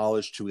your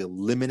knowledge to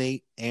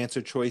eliminate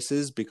answer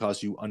choices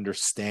because you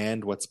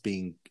understand what's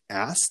being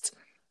asked,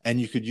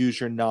 and you could use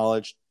your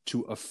knowledge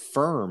to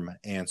affirm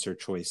answer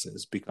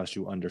choices because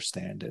you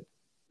understand it.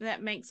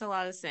 That makes a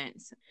lot of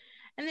sense.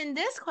 And then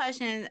this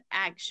question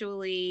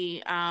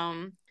actually,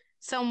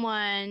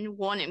 someone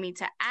wanted me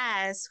to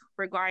ask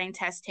regarding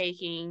test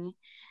taking.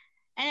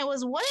 And it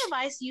was, what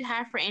advice do you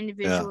have for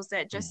individuals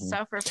that just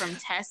suffer from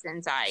test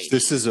anxiety?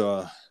 This is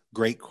a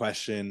great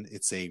question.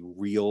 It's a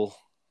real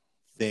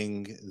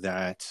thing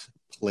that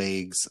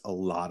plagues a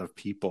lot of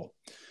people.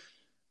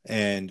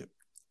 And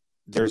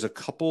there's a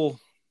couple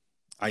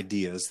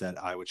ideas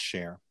that I would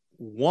share.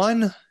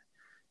 One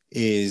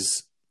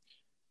is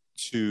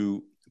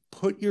to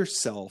put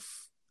yourself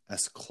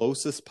as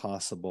close as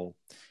possible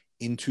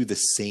into the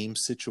same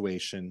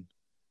situation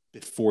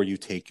before you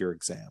take your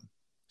exam.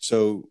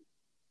 So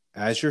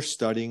as you're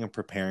studying and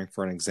preparing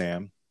for an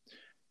exam,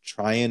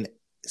 try and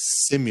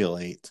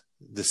simulate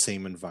the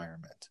same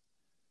environment.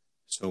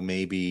 So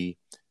maybe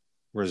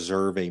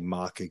reserve a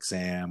mock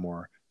exam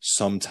or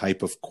some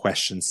type of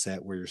question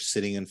set where you're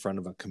sitting in front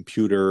of a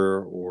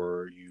computer,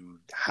 or you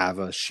have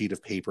a sheet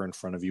of paper in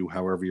front of you,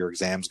 however your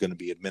exam is going to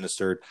be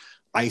administered.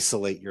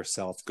 Isolate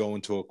yourself, go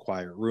into a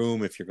quiet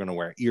room. If you're going to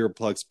wear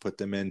earplugs, put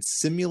them in.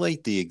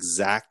 Simulate the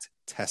exact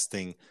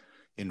testing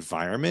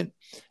environment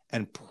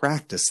and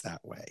practice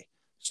that way.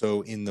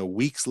 So in the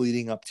weeks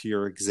leading up to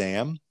your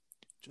exam,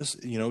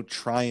 just,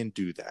 try and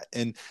do that.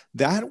 And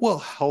that will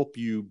help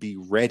you be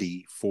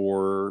ready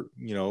for,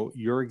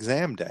 your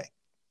exam day.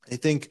 I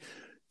think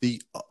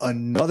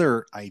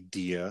another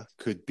idea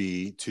could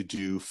be to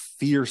do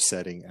fear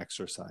setting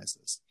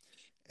exercises.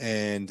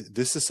 And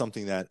this is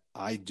something that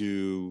I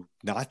do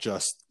not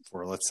just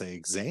for, let's say,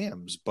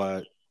 exams,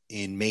 but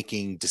in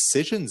making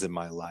decisions in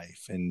my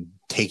life and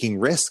taking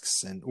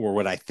risks or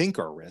what I think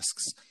are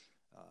risks,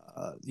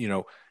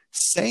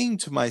 saying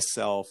to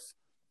myself,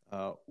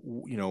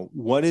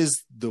 what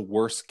is the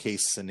worst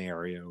case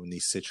scenario in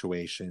these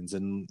situations?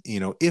 And,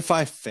 if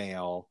I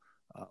fail,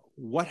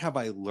 what have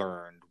I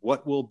learned?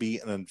 What will be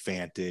an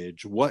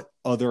advantage? What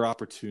other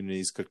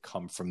opportunities could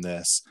come from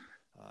this?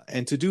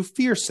 And to do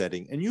fear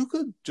setting. And you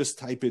could just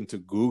type into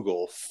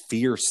Google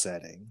fear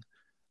setting,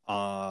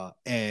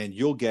 and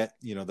you'll get,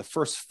 the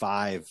first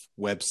 5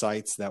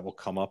 websites that will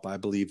come up. I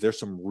believe there's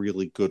some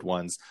really good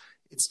ones.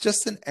 It's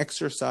just an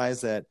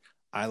exercise that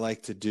I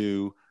like to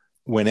do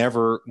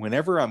whenever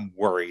I'm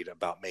worried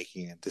about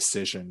making a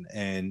decision,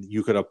 and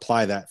you could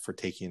apply that for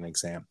taking an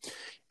exam.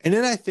 And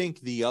then I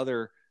think the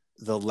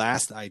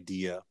last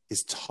idea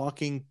is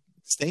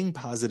staying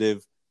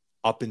positive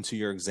up into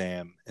your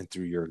exam and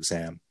through your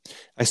exam.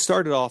 I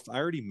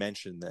already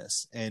mentioned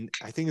this, and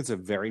I think it's a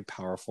very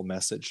powerful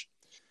message.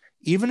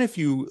 Even if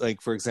you,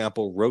 for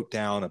example, wrote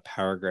down a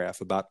paragraph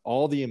about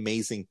all the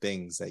amazing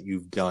things that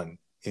you've done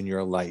in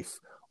your life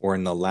or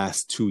in the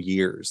last 2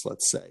 years,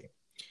 let's say,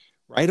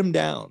 write them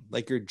down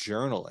like you're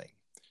journaling.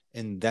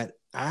 And that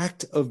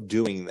act of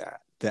doing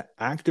that, the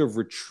act of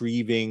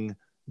retrieving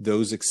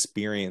those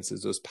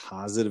experiences, those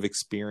positive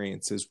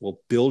experiences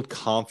will build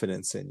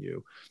confidence in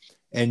you.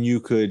 And you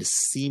could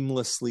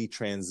seamlessly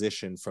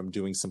transition from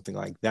doing something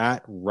like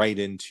that right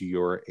into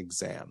your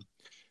exam.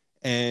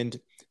 And,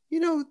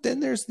 then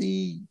there's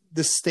the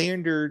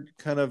standard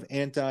kind of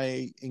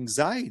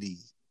anti-anxiety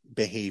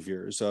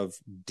behaviors of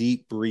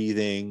deep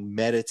breathing,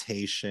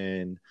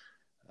 meditation.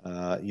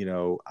 I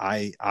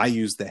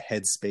use the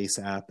Headspace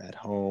app at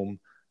home.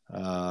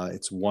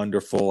 It's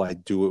wonderful. I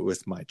do it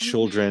with my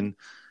children.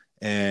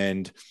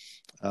 And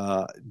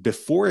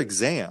before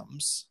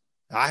exams,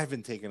 I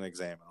haven't taken an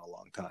exam in a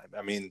long time.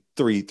 I mean,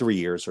 three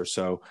years or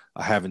so,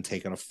 I haven't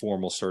taken a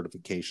formal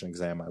certification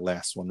exam. My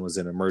last one was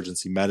in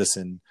emergency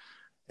medicine,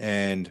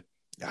 and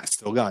I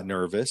still got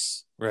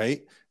nervous,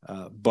 right?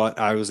 But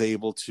I was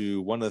able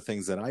to, one of the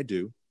things that I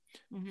do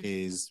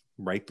is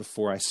right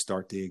before I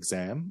start the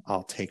exam,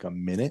 I'll take a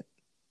minute,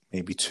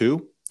 maybe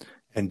two,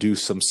 and do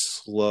some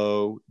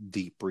slow,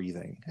 deep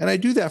breathing. And I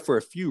do that for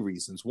a few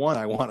reasons. One,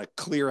 I want to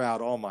clear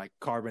out all my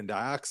carbon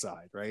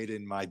dioxide, right,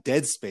 in my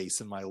dead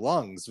space in my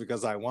lungs,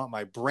 because I want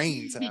my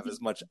brain to have as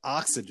much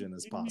oxygen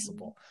as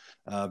possible.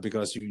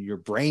 Because your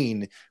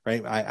brain,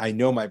 right, I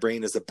know my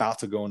brain is about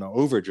to go into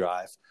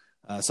overdrive.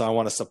 So I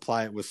want to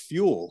supply it with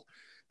fuel.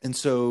 And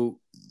so,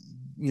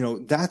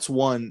 that's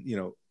one,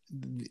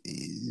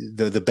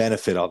 the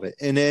benefit of it.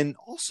 And then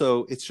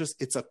also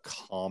it's a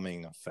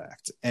calming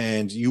effect,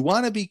 and you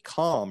want to be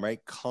calm,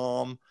 right?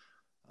 Calm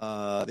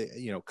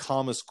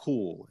is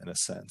cool in a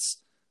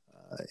sense.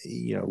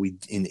 We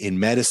in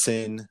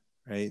medicine,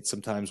 right?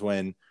 Sometimes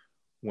when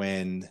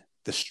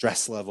the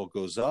stress level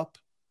goes up,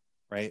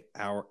 right,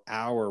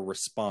 our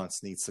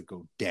response needs to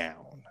go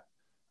down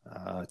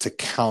to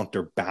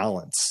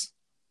counterbalance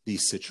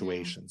these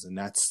situations. And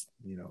that's,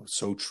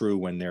 so true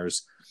when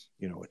there's,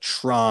 a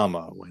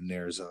trauma, when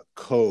there's a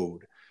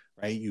code,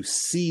 right? You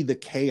see the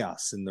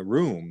chaos in the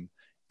room,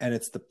 and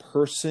it's the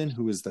person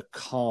who is the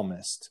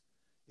calmest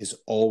is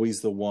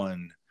always the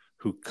one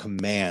who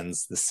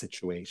commands the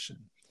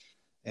situation.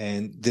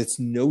 And that's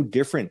no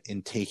different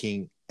in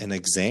taking an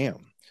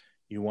exam.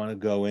 You want to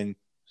go in,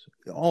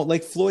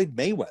 like Floyd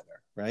Mayweather,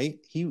 right?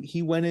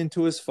 He went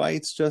into his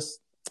fights just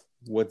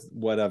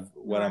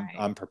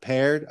I'm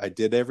prepared. I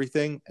did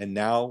everything, and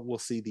now we'll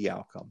see the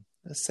outcome.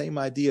 The same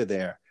idea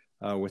there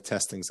with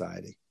test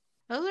anxiety.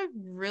 Those are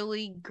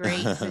really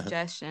great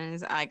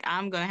suggestions. Like,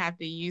 I'm gonna have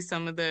to use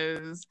some of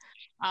those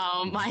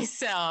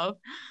myself.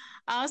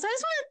 So I just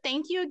want to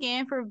thank you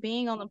again for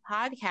being on the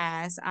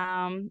podcast.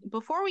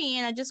 Before we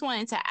end, I just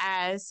wanted to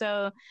ask,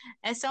 so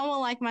as someone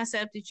like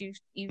myself that you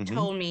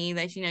told me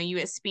that, you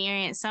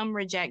experienced some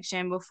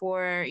rejection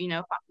before,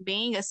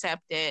 being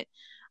accepted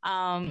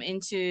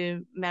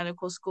into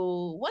medical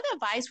school, what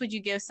advice would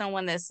you give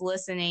someone that's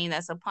listening,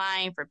 that's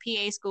applying for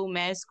PA school,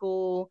 med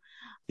school?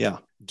 Yeah,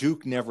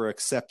 Duke never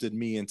accepted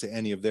me into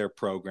any of their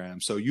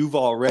programs, so you've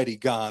already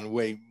gone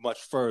way much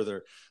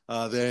further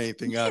than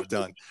anything I've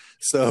done.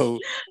 So,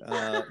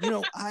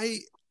 I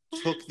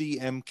took the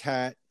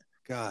MCAT,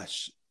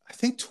 gosh, I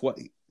think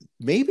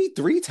maybe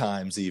 3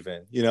 times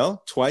even,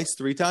 twice,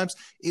 3 times.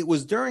 It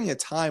was during a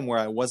time where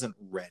I wasn't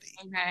ready.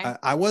 Okay.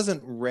 I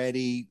wasn't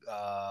ready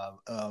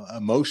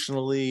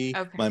emotionally.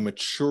 Okay. My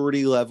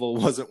maturity level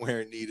wasn't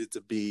where it needed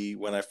to be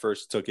when I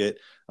first took it.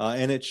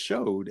 And it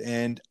showed.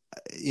 And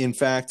in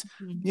fact,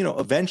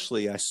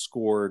 eventually I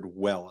scored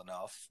well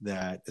enough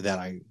that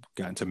I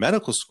got into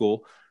medical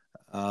school.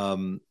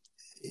 And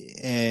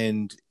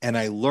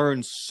I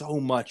learned so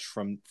much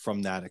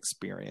from that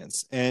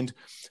experience. And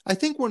I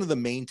think one of the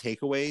main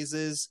takeaways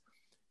is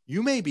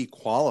you may be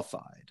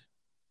qualified.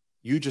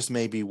 You just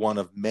may be one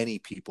of many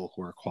people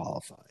who are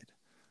qualified,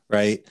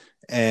 right?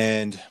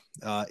 And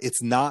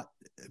it's not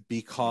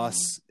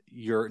because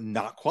you're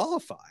not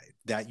qualified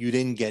that you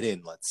didn't get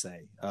in, let's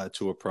say,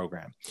 to a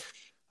program.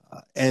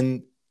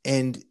 And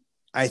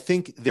I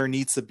think there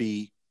needs to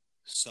be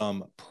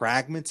some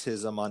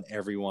pragmatism on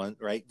everyone,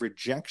 right?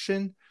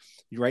 Rejection,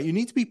 right? You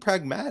need to be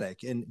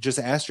pragmatic and just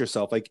ask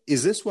yourself, like,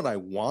 is this what I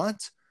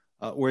want?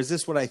 Or is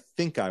this what I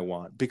think I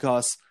want?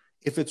 Because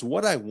if it's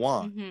what I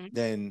want,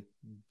 then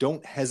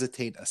don't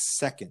hesitate a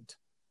second,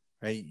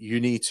 right? You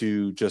need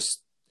to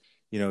just,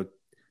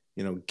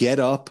 get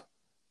up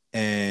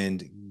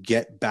and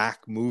get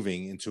back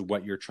moving into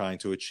what you're trying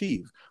to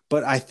achieve.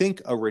 But I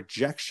think a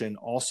rejection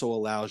also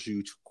allows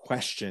you to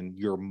question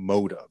your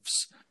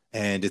motives.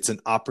 And it's an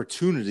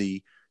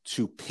opportunity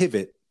to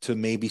pivot to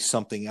maybe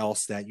something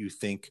else that you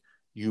think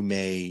you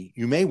may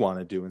want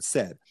to do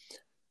instead.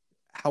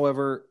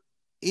 However,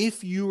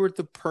 if you were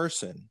the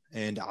person,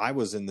 and I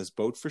was in this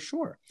boat for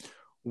sure,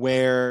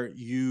 where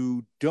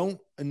you don't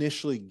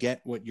initially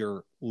get what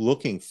you're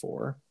looking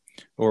for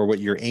or what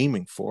you're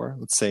aiming for,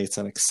 let's say it's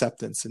an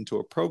acceptance into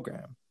a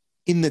program,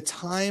 in the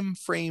time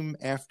frame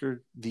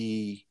after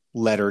the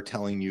letter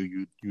telling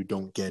you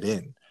don't get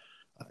in,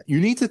 you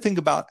need to think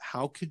about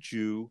how could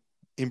you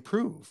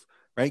improve,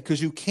 right?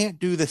 Because you can't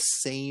do the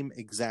same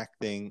exact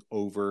thing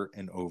over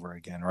and over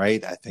again,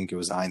 right? I think it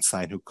was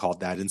Einstein who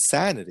called that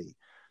insanity.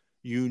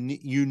 You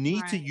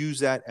need to use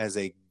that as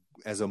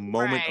a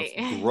moment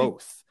of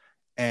growth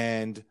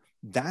And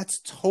that's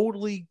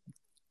totally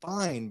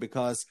fine,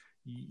 because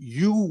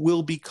you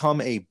will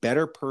become a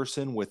better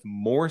person with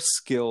more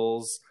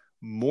skills,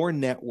 more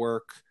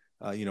network,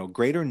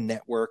 greater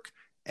network,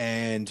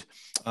 and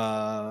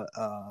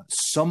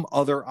some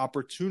other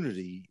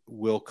opportunity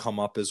will come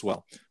up as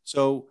well.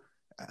 So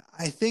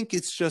I think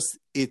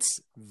it's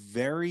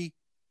very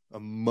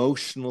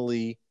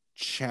emotionally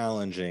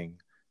challenging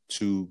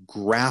to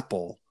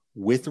grapple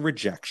with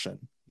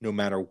rejection, no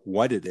matter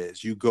what it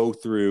is. You go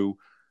through,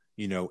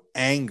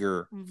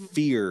 anger,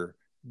 fear,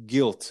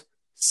 guilt,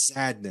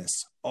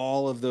 sadness,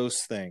 all of those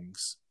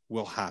things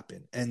will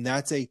happen. And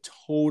that's a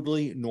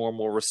totally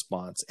normal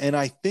response. And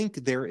I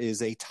think there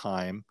is a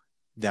time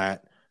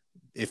that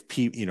if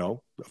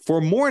people,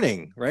 for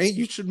mourning, right?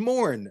 You should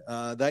mourn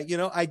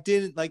that, I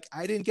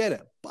didn't get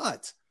it,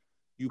 but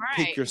you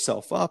pick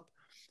yourself up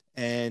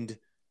and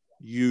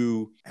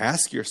you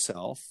ask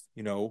yourself,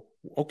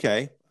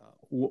 okay,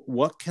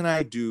 what can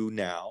I do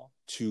now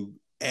to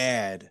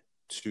add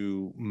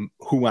to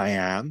who I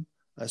am,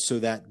 so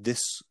that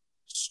this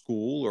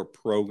school or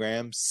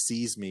program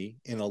sees me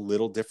in a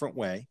little different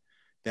way,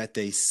 that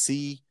they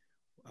see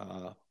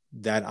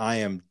that I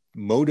am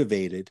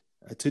motivated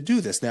to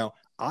do this. Now,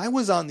 I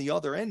was on the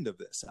other end of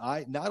this.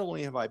 Not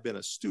only have I been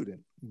a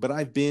student, but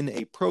I've been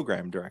a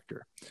program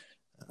director.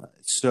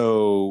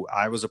 So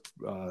I was a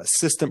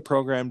assistant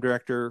program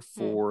director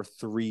for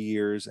 3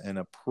 years and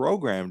a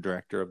program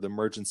director of the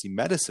emergency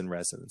medicine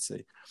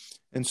residency.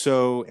 And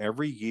so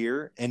every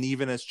year, and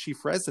even as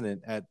chief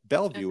resident at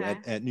Bellevue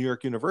at New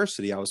York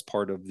University, I was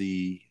part of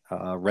the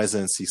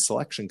residency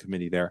selection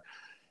committee there.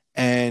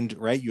 And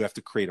you have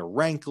to create a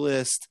rank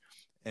list,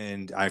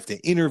 and I have to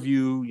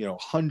interview,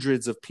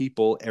 hundreds of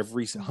people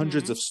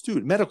hundreds of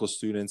medical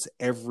students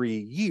every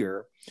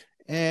year.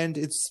 And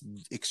it's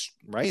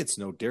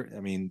no different. I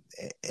mean,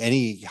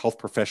 any health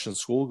profession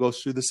school goes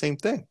through the same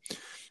thing.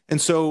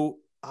 And so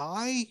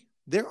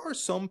there are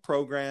some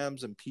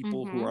programs and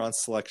people who are on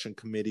selection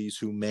committees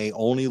who may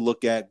only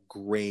look at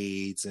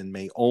grades and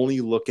may only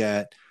look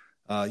at,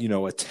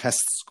 a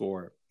test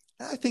score.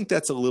 I think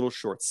that's a little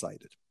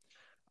short-sighted.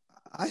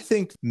 I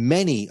think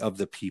many of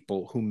the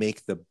people who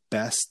make the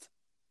best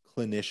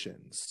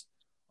clinicians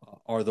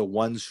are the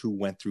ones who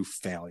went through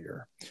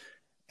failure.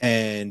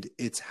 And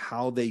it's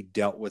how they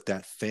dealt with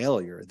that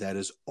failure that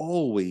is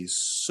always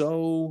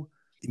so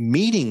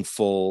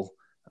meaningful.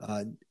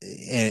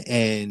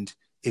 And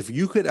if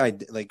you could,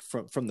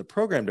 from the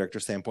program director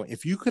standpoint,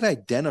 if you could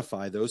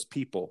identify those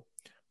people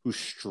who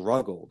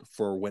struggled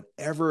for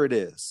whatever it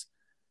is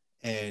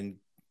and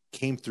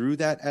came through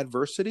that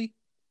adversity,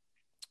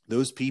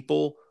 those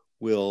people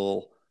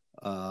will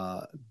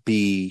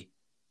be,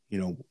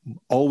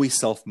 always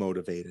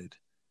self-motivated.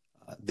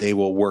 They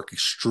will work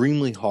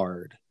extremely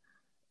hard,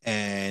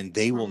 and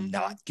they will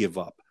not give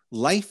up.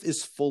 Life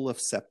is full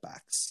of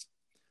setbacks.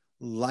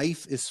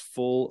 Life is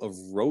full of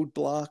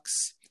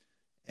roadblocks,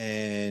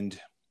 and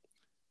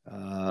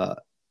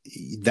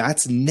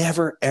that's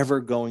never, ever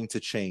going to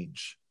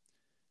change.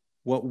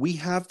 What we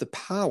have the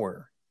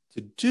power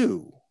to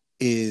do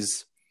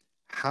is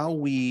how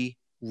we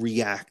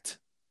react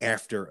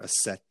after a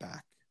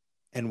setback.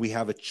 And we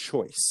have a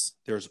choice.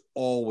 There's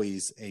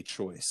always a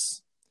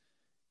choice.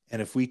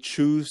 And if we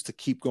choose to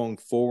keep going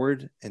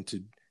forward and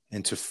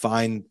to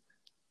find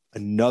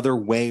another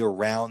way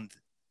around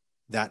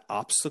that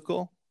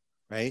obstacle,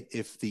 right?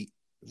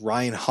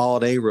 Ryan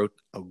Holiday wrote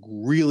a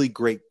really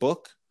great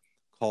book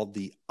called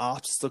The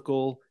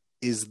Obstacle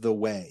is the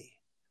Way,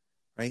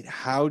 right?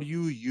 How do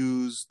you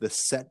use the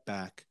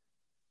setback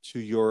to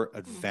your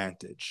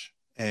advantage?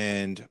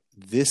 And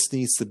this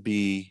needs to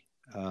be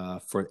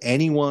for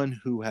anyone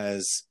who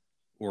has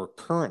or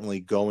currently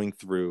going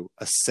through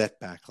a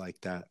setback like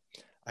that.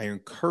 I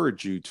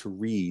encourage you to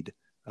read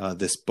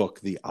this book,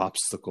 The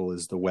Obstacle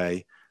is the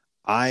Way.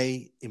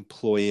 I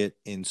employ it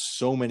in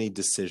so many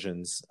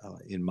decisions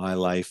in my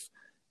life,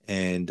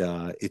 and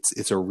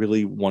it's a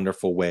really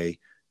wonderful way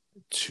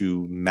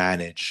to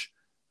manage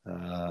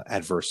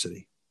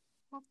adversity.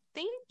 Well,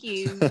 thank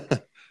you.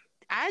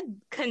 I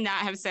could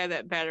not have said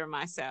that better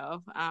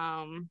myself.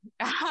 I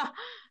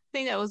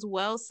think that was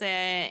well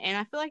said, and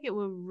I feel like it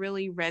would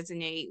really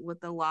resonate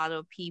with a lot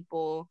of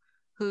people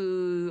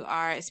who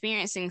are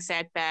experiencing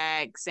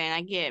setbacks. And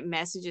I get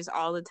messages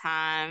all the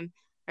time.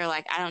 They're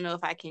like, I don't know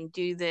if I can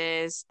do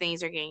this.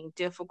 Things are getting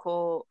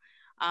difficult.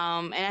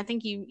 And I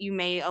think you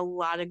made a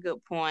lot of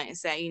good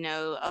points that,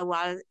 a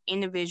lot of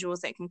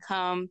individuals that can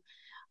come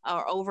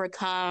or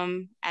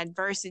overcome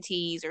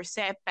adversities or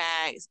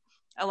setbacks,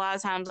 a lot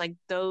of times, like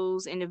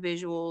those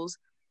individuals,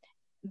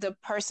 the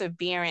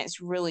perseverance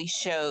really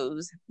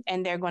shows,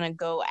 and they're going to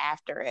go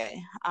after it.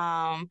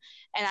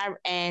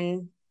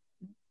 And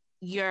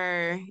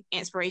your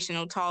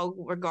inspirational talk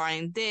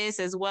regarding this,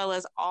 as well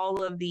as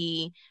all of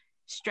the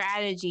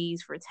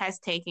strategies for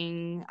test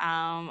taking,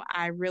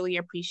 I really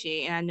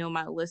appreciate, and I know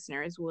my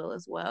listeners will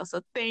as well.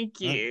 So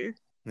thank you.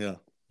 Yeah,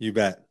 you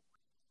bet.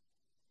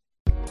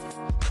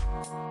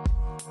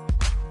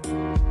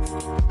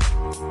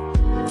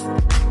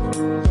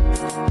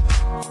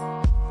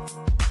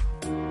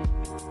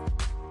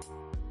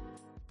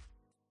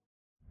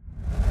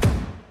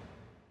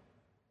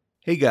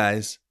 Hey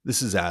guys,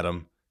 this is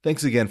Adam.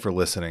 Thanks again for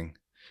listening.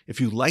 If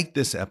you liked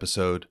this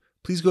episode,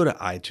 please go to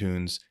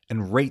iTunes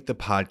and rate the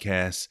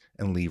podcast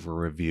and leave a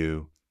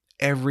review.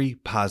 Every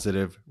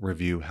positive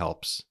review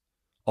helps.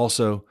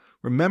 Also,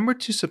 remember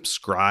to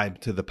subscribe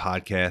to the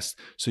podcast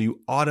so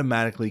you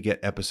automatically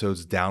get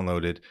episodes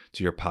downloaded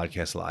to your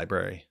podcast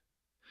library.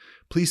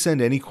 Please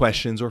send any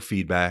questions or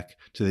feedback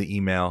to the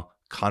email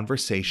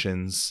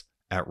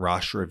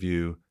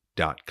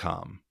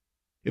conversations@roshreview.com.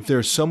 If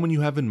there's someone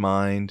you have in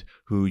mind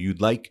who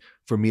you'd like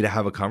for me to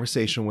have a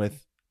conversation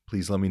with,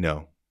 please let me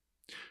know.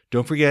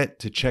 Don't forget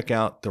to check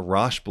out the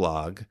Rosh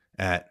blog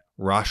at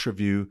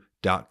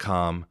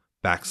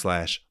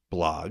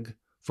roshreview.com/blog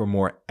for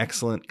more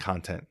excellent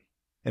content.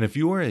 And if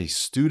you are a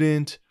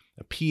student,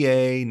 a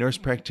PA, nurse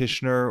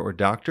practitioner, or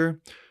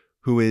doctor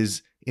who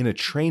is in a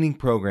training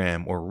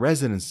program or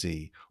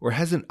residency or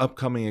has an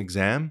upcoming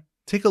exam,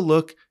 take a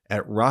look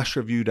at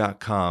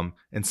roshreview.com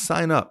and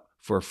sign up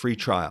for a free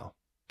trial.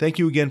 Thank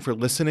you again for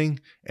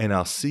listening, and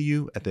I'll see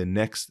you at the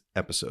next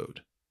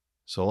episode.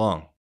 So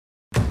long.